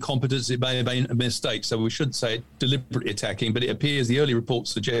have been incompetence, it may have been a mistake, so we shouldn't say deliberately attacking, but it appears the early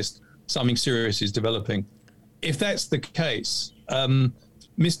reports suggest something serious is developing. If that's the case,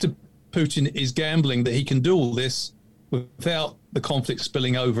 Mr. Putin is gambling that he can do all this without the conflict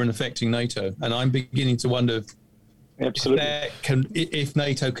spilling over and affecting NATO. And I'm beginning to wonder if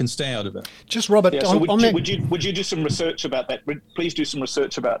NATO can stay out of it. Just Robert, would you do some research about that? Please do some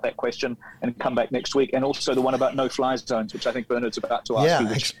research about that question and come back next week. And also the one about no-fly zones, which I think Bernard's about to ask you,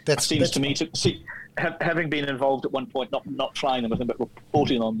 which seems to me to see, having been involved at one point, not flying them, I think, but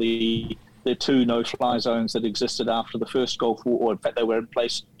reporting on the 2 no-fly zones that existed after the first Gulf War, or in fact they were in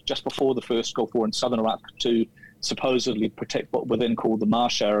place just before the first Gulf War in southern Iraq to supposedly protect what were then called the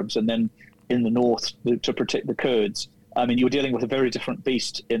Marsh Arabs, and then in the north to protect the Kurds. I mean, you were dealing with a very different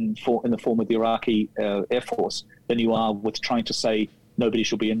beast in the form of the Iraqi Air Force than you are with trying to say nobody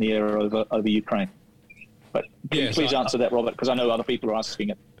should be in the air over Ukraine. But please answer that, Robert, because I know other people are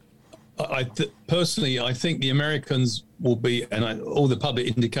asking it. Personally, I think the Americans will be, and all the public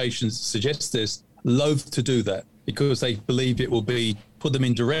indications suggest this, loath to do that because they believe it will put them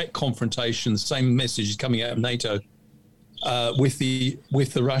in direct confrontation. The same message is coming out of NATO with the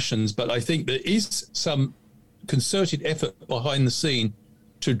Russians. But I think there is some concerted effort behind the scene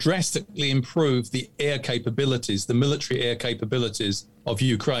to drastically improve the air capabilities, the military air capabilities of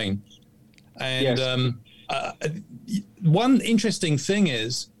Ukraine. And one interesting thing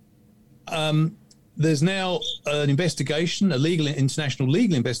is, there's now an investigation, international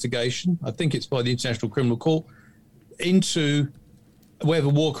legal investigation, I think it's by the International Criminal Court, into whether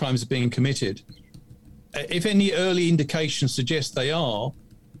war crimes are being committed. If any early indications suggest they are,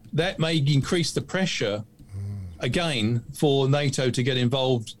 that may increase the pressure again for NATO to get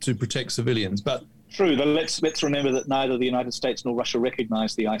involved to protect civilians. But true, but let's remember that neither the United States nor Russia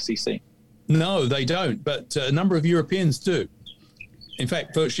recognize the ICC. No, they don't, but a number of Europeans do. In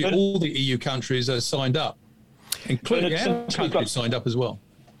fact, virtually all the EU countries are signed up, including our country signed up as well.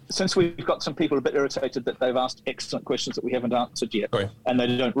 Since we've got some people a bit irritated that they've asked excellent questions that we haven't answered yet, and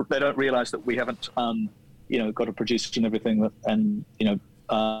they don't realise that we haven't, got to produce and everything.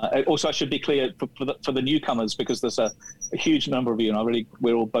 Also, I should be clear for the newcomers, because there's a huge number of you, and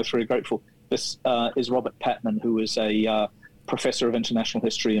we're all both very grateful. This is Robert Patman, who is a professor of international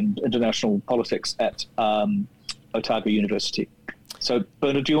history and international politics at Otago University. So,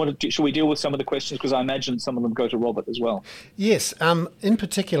 Bernard, should we deal with some of the questions? Because I imagine some of them go to Robert as well. Yes. In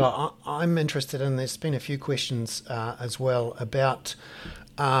particular, I'm interested in, there's been a few questions as well about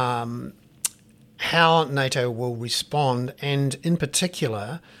how NATO will respond. And in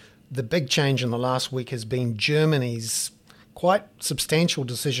particular, the big change in the last week has been Germany's quite substantial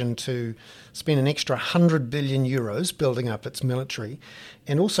decision to spend an extra 100 billion euros building up its military,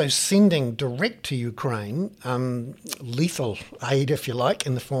 and also sending direct to Ukraine lethal aid, if you like,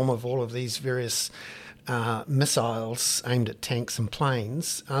 in the form of all of these various missiles aimed at tanks and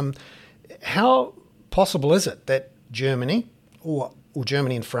planes. How possible is it that Germany, or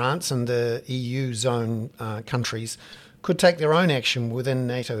Germany and France and the EU zone countries, could take their own action within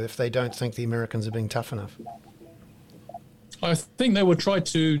NATO if they don't think the Americans are being tough enough? I think they would try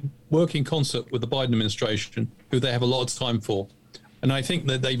to work in concert with the Biden administration, who they have a lot of time for. And I think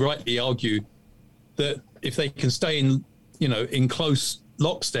that they rightly argue that if they can stay in close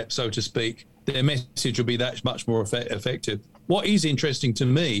lockstep, so to speak, their message will be that much more effective. What is interesting to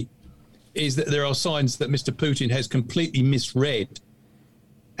me is that there are signs that Mr. Putin has completely misread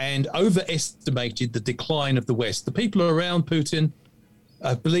and overestimated the decline of the West. The people around Putin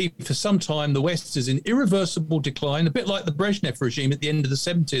believe for some time the West is in irreversible decline, a bit like the Brezhnev regime at the end of the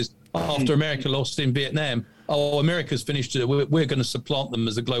 70s after America lost in Vietnam. Oh, America's finished it. We're going to supplant them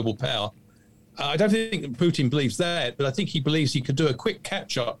as a global power. I don't think Putin believes that, but I think he believes he could do a quick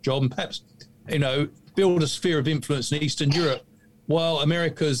catch-up job and perhaps, build a sphere of influence in Eastern Europe while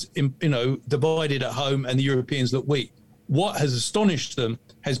America's, divided at home and the Europeans look weak. What has astonished them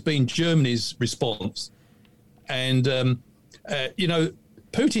has been Germany's response. And,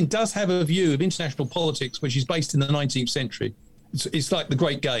 Putin does have a view of international politics which is based in the 19th century. It's like the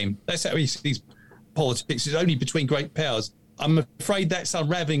great game. That's how he sees politics. It's only between great powers. I'm afraid that's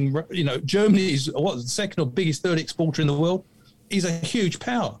unraveling. Germany is the second or biggest third exporter in the world. Is a huge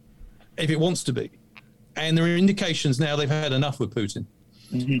power if it wants to be. And there are indications now they've had enough with Putin.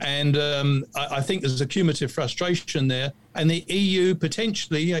 Mm-hmm. And I think there's a cumulative frustration there. And the EU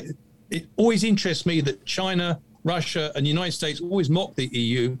potentially, it always interests me that China, Russia and the United States always mock the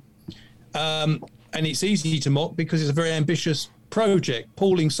EU. And it's easy to mock because it's a very ambitious project,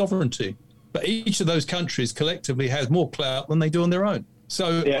 pooling sovereignty. but each of those countries collectively has more clout than they do on their own.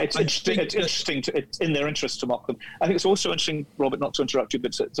 So yeah, it's interesting. It's interesting. It's in their interest to mock them. I think it's also interesting, Robert, not to interrupt you,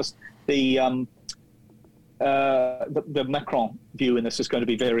 but just the Macron view in this is going to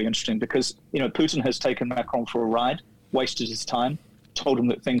be very interesting because Putin has taken Macron for a ride, wasted his time, told him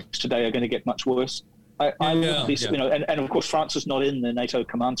that things today are going to get much worse. And of course France is not in the NATO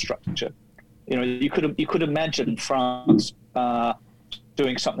command structure. You could imagine France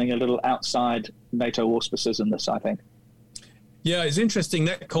doing something a little outside NATO auspices in this, I think. Yeah, it's interesting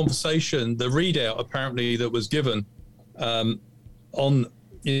that conversation, the readout apparently that was given on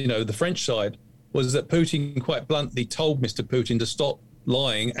the French side was that Putin quite bluntly told Mr. Putin to stop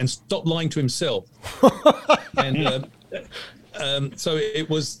lying and stop lying to himself. And so it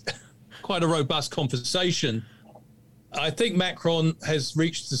was quite a robust conversation. I think Macron has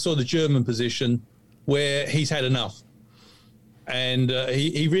reached the sort of German position where he's had enough. And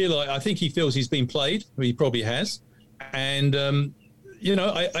he realized, I think he feels he's been played. He probably has. And,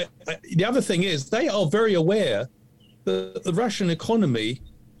 the other thing is they are very aware that the Russian economy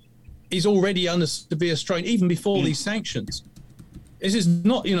is already under severe strain, even before these sanctions. This is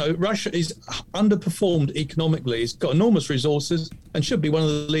not, Russia is underperformed economically. It's got enormous resources and should be one of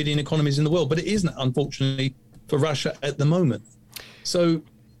the leading economies in the world, but it isn't, unfortunately, for Russia at the moment. So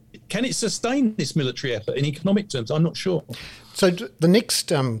can it sustain this military effort in economic terms? I'm not sure. So the next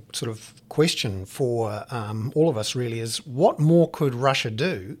sort of question for all of us really is, what more could Russia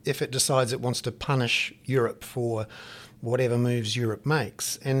do if it decides it wants to punish Europe for whatever moves Europe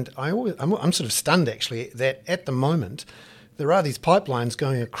makes? And I'm sort of stunned, actually, that at the moment there are these pipelines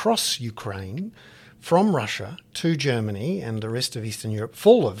going across Ukraine from Russia to Germany and the rest of Eastern Europe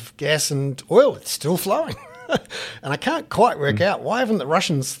full of gas and oil. It's still flowing. And I can't quite work out, why haven't the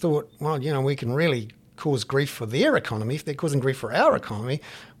Russians thought, well, we can really cause grief for their economy. If they're causing grief for our economy,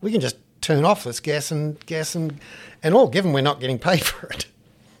 we can just turn off this gas and oil, given we're not getting paid for it.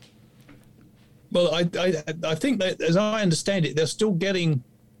 Well, I think that, as I understand it, they're still getting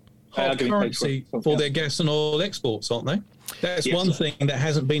hard currency for their gas and oil exports, aren't they? That's one thing that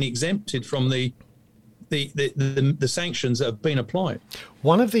hasn't been exempted from the sanctions that have been applied.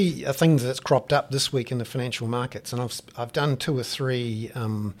 One of the things that's cropped up this week in the financial markets, and I've done 2 or 3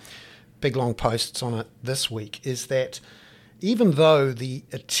 big long posts on it this week, is that even though the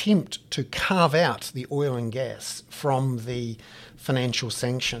attempt to carve out the oil and gas from the financial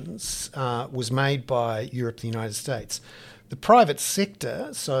sanctions was made by Europe, the United States, the private sector,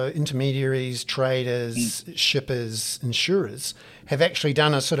 so intermediaries, traders, shippers, insurers, have actually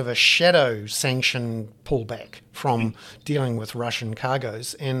done a sort of a shadow sanction pullback from dealing with Russian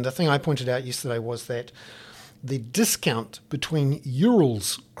cargoes. And the thing I pointed out yesterday was that the discount between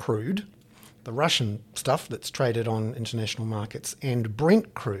Urals crude, the Russian stuff that's traded on international markets, and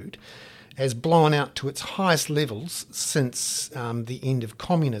Brent crude has blown out to its highest levels since the end of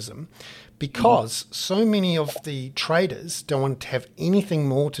communism, because so many of the traders don't want to have anything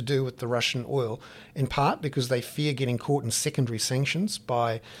more to do with the Russian oil, in part because they fear getting caught in secondary sanctions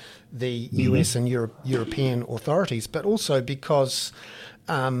by the US and European authorities, but also because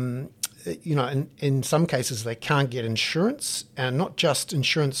in some cases they can't get insurance, and not just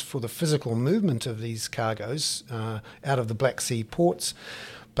insurance for the physical movement of these cargoes out of the Black Sea ports,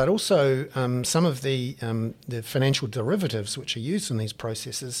 but also some of the financial derivatives which are used in these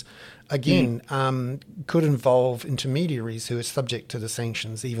processes, again, could involve intermediaries who are subject to the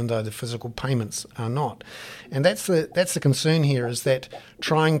sanctions, even though the physical payments are not. And that's the concern here, is that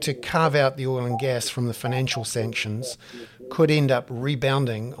trying to carve out the oil and gas from the financial sanctions could end up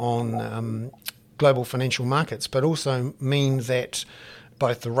rebounding on global financial markets, but also mean that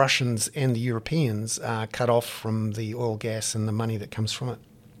both the Russians and the Europeans are cut off from the oil, gas, and the money that comes from it.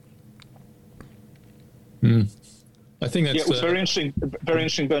 I think that's it was very interesting,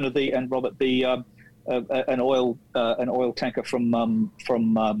 Bernard and Robert. An oil tanker from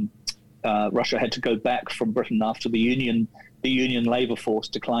Russia had to go back from Britain after the Union Labour Force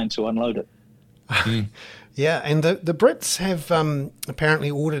declined to unload it. Yeah, and the Brits have apparently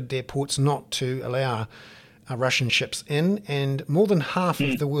ordered their ports not to allow Russian ships in, and more than half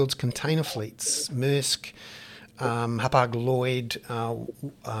of the world's container fleets, Maersk, Hapag-Lloyd,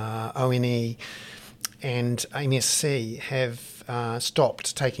 ONE, and MSC have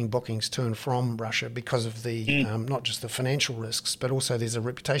stopped taking bookings to and from Russia because of the not just the financial risks, but also there's a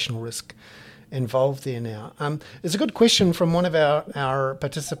reputational risk involved there now. There's a good question from one of our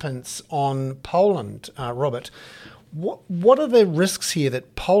participants on Poland, Robert. What are the risks here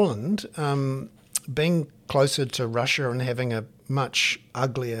that Poland, being closer to Russia and having a much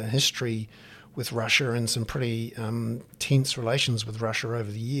uglier history with Russia and some pretty tense relations with Russia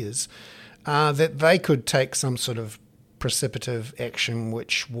over the years, that they could take some sort of precipitative action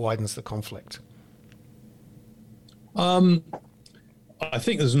which widens the conflict? I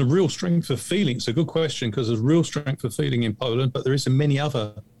think there's a real strength of feeling. It's a good question because there's real strength of feeling in Poland, but there is in many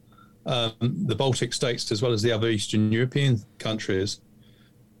other, the Baltic states as well as the other Eastern European countries,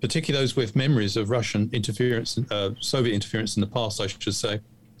 particularly those with memories of Russian interference, Soviet interference in the past, I should say.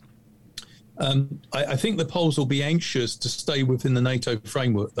 I think the Poles will be anxious to stay within the NATO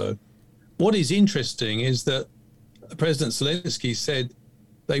framework, though. What is interesting is that President Zelensky said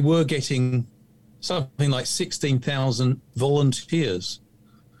they were getting something like 16,000 volunteers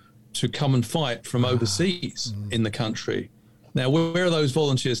to come and fight from overseas in the country. Now, where are those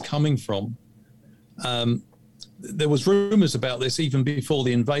volunteers coming from? There was rumours about this even before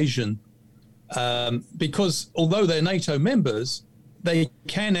the invasion, because although they're NATO members, they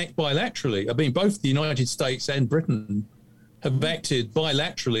can act bilaterally. I mean, both the United States and Britain have acted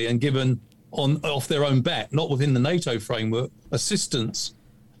bilaterally and given off their own bat, not within the NATO framework, assistance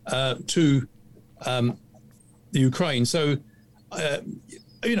to the Ukraine. So,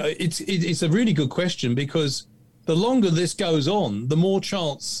 it's a really good question, because the longer this goes on, the more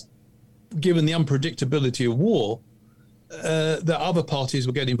chance, given the unpredictability of war, that other parties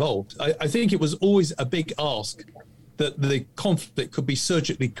will get involved. I think it was always a big ask that the conflict could be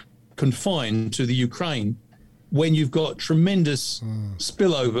surgically confined to the Ukraine when you've got tremendous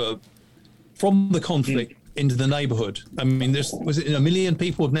spillover from the conflict into the neighborhood. I mean, was it 1 million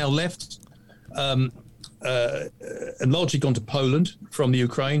people have now left and largely gone to Poland from the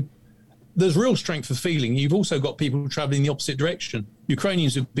Ukraine. There's real strength of feeling. You've also got people traveling the opposite direction.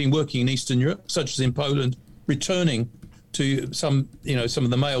 Ukrainians who've been working in Eastern Europe, such as in Poland, returning to some of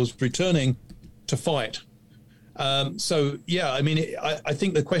the males returning to fight. I think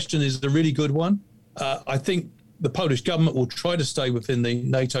the question is a really good one. I think the Polish government will try to stay within the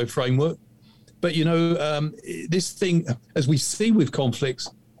NATO framework. But, this thing, as we see with conflicts,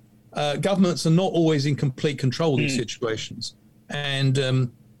 governments are not always in complete control of these situations. And,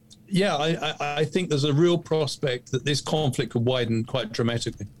 I think there's a real prospect that this conflict could widen quite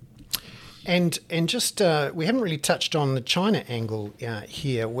dramatically. And just we haven't really touched on the China angle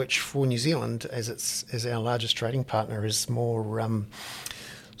here, which for New Zealand, as our largest trading partner, is more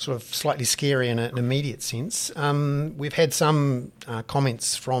sort of slightly scary in an immediate sense. We've had some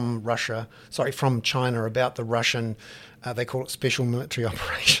comments from China about the Russian. They call it special military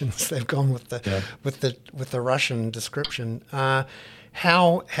operations. They've gone with the Russian description.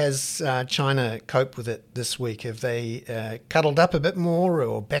 How has China coped with it this week? Have they cuddled up a bit more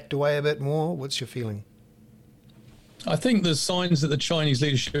or backed away a bit more? What's your feeling? I think there's signs that the Chinese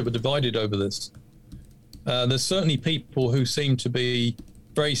leadership are divided over this. There's certainly people who seem to be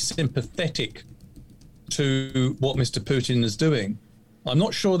very sympathetic to what Mr. Putin is doing. I'm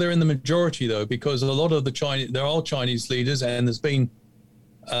not sure they're in the majority, though, because a lot of there are Chinese leaders, and there's been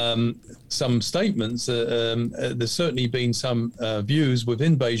some statements. There's certainly been some views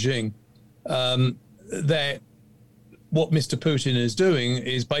within Beijing that what Mr. Putin is doing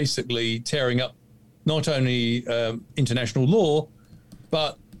is basically tearing up not only international law,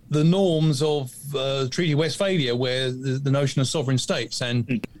 but the norms of Treaty of Westphalia, where the notion of sovereign states and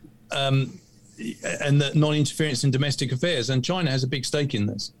the non-interference in domestic affairs. And China has a big stake in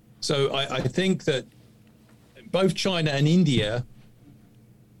this. So I think that both China and India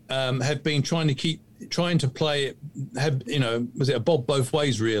have been trying to play it, was it a bob both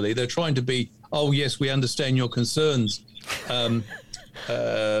ways, really? They're trying to be, oh, yes, we understand your concerns, Mr.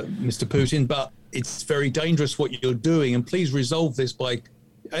 Putin, but it's very dangerous what you're doing, and please resolve this by...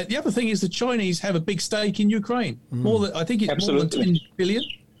 the other thing is the Chinese have a big stake in Ukraine. I think it's Absolutely. More than $10 billion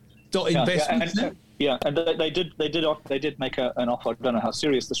investment. And they did make an offer. I don't know how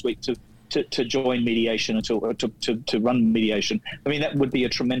serious this week to join mediation and to run mediation. I mean, that would be a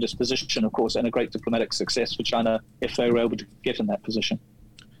tremendous position, of course, and a great diplomatic success for China if they were able to get in that position.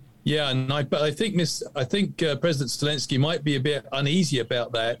 Yeah, but I think President Zelensky might be a bit uneasy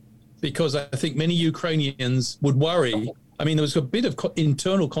about that, because I think many Ukrainians would worry. I mean, there was a bit of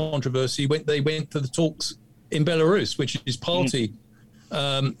internal controversy when they went to the talks in Belarus, which is party.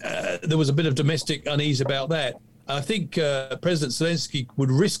 There was a bit of domestic unease about that. I think President Zelensky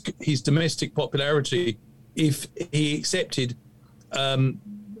would risk his domestic popularity if he accepted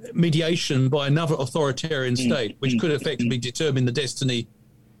mediation by another authoritarian state, which could effectively determine the destiny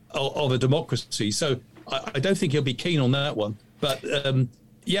of a democracy. So I don't think he'll be keen on that one. But it'd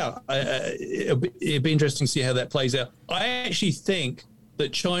be interesting to see how that plays out. I actually think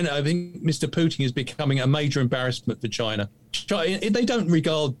that I think Mr. Putin is becoming a major embarrassment for China. They don't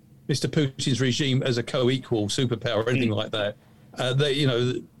regard Mr. Putin's regime as a co-equal superpower or anything like that.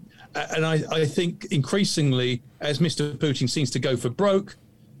 And I think increasingly, as Mr. Putin seems to go for broke,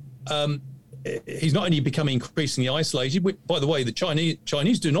 he's not only becoming increasingly isolated. By the way, the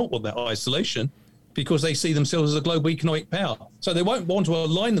Chinese do not want that isolation because they see themselves as a global economic power. So they won't want to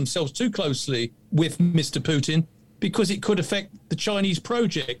align themselves too closely with Mr. Putin because it could affect the Chinese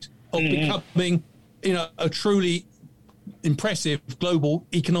project of becoming, a truly impressive global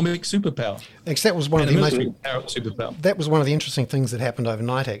economic superpower. That was one of the most superpower. That was one of the interesting things that happened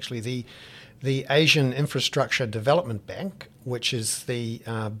overnight. Actually, the Asian Infrastructure Development Bank, which is the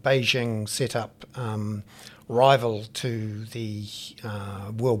Beijing set up rival to the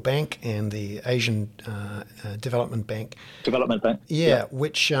World Bank and the Asian Development Bank. Yeah,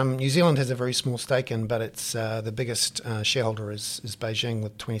 which New Zealand has a very small stake in, but it's the biggest shareholder is Beijing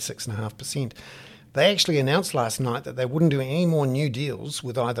with 26.5%. They actually announced last night that they wouldn't do any more new deals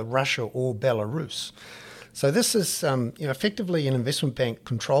with either Russia or Belarus. So this is effectively an investment bank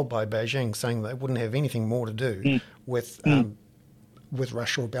controlled by Beijing saying they wouldn't have anything more to do with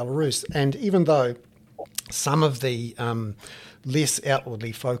Russia or Belarus. And even though some of the less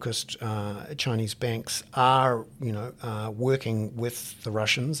outwardly focused Chinese banks are, working with the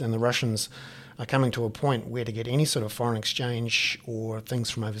Russians, and the Russians are coming to a point where to get any sort of foreign exchange or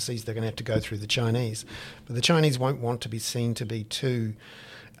things from overseas, they're going to have to go through the Chinese. But the Chinese won't want to be seen to be too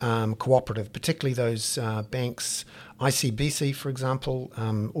cooperative, particularly those banks. ICBC, for example,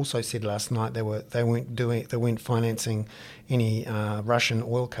 also said last night they weren't financing any Russian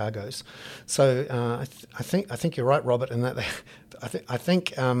oil cargoes. So I think you're right, Robert, in that I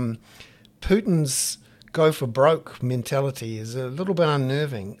think Putin's go for broke mentality is a little bit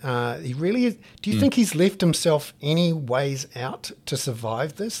unnerving. He really is. Do you think he's left himself any ways out to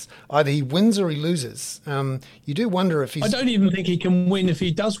survive this? Either he wins or he loses. You do wonder if he's... I don't even think he can win if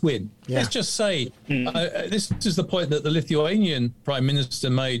he does win. Yeah. Let's just say, this is the point that the Lithuanian Prime Minister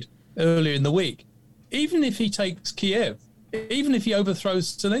made earlier in the week. Even if he takes Kiev, even if he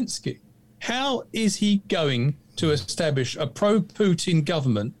overthrows Zelensky, how is he going to establish a pro-Putin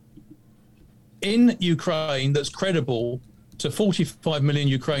government in Ukraine that's credible to 45 million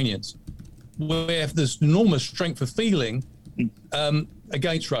Ukrainians, where there's enormous strength of feeling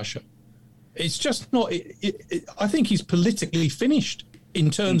against Russia? It's just not... I think he's politically finished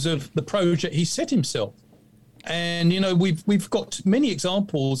in terms of the project he set himself. And, we've got many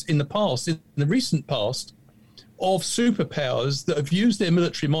examples in the recent past, of superpowers that have used their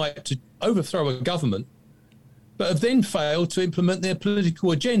military might to overthrow a government, but have then failed to implement their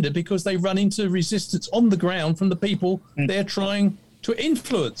political agenda because they run into resistance on the ground from the people they're trying to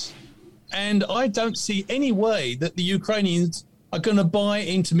influence. And I don't see any way that the Ukrainians are going to buy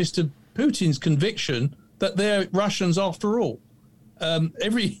into Mr. Putin's conviction that they're Russians after all.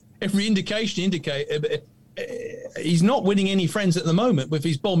 Every indication indicate he's not winning any friends at the moment with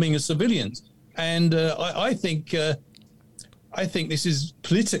his bombing of civilians. And I think this is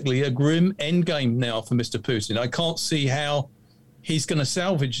politically a grim endgame now for Mr. Putin. I can't see how he's going to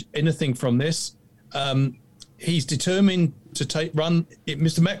salvage anything from this. He's determined to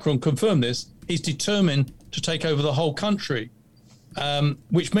Mr. Macron confirmed this, he's determined to take over the whole country,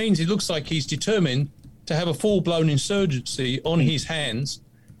 which means it looks like he's determined to have a full-blown insurgency on his hands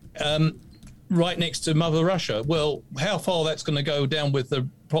right next to Mother Russia. Well, how far that's going to go down with the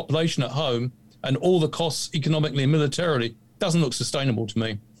population at home and all the costs economically and militarily doesn't look sustainable to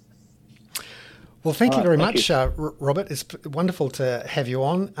me. Well, thank you very much, Robert. It's wonderful to have you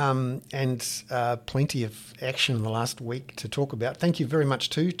on, and plenty of action in the last week to talk about. Thank you very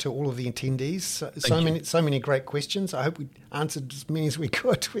much too to all of the attendees. So many great questions. I hope we answered as many as we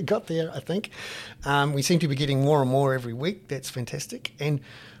could. We got there, I think. We seem to be getting more and more every week. That's fantastic. And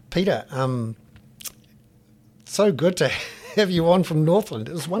Peter, so good to have you on from Northland.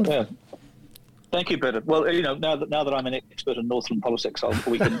 It was wonderful. Yeah. Thank you, Peter. Well, now that I'm an expert in Northland politics,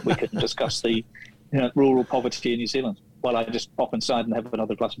 we can discuss the rural poverty in New Zealand while I just pop inside and have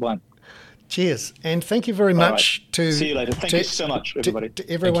another glass of wine. Cheers, and thank you very much to... See you later. Thank you so much, everybody. To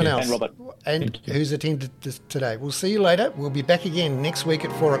everyone else. And Robert. And who's attended this today. We'll see you later. We'll be back again next week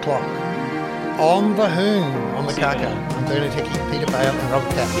at 4 o'clock. On the Hoon, on the Kaka. I'm Bernard Hickey, Peter Bale and Robert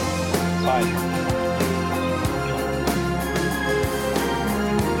Caffey. Bye.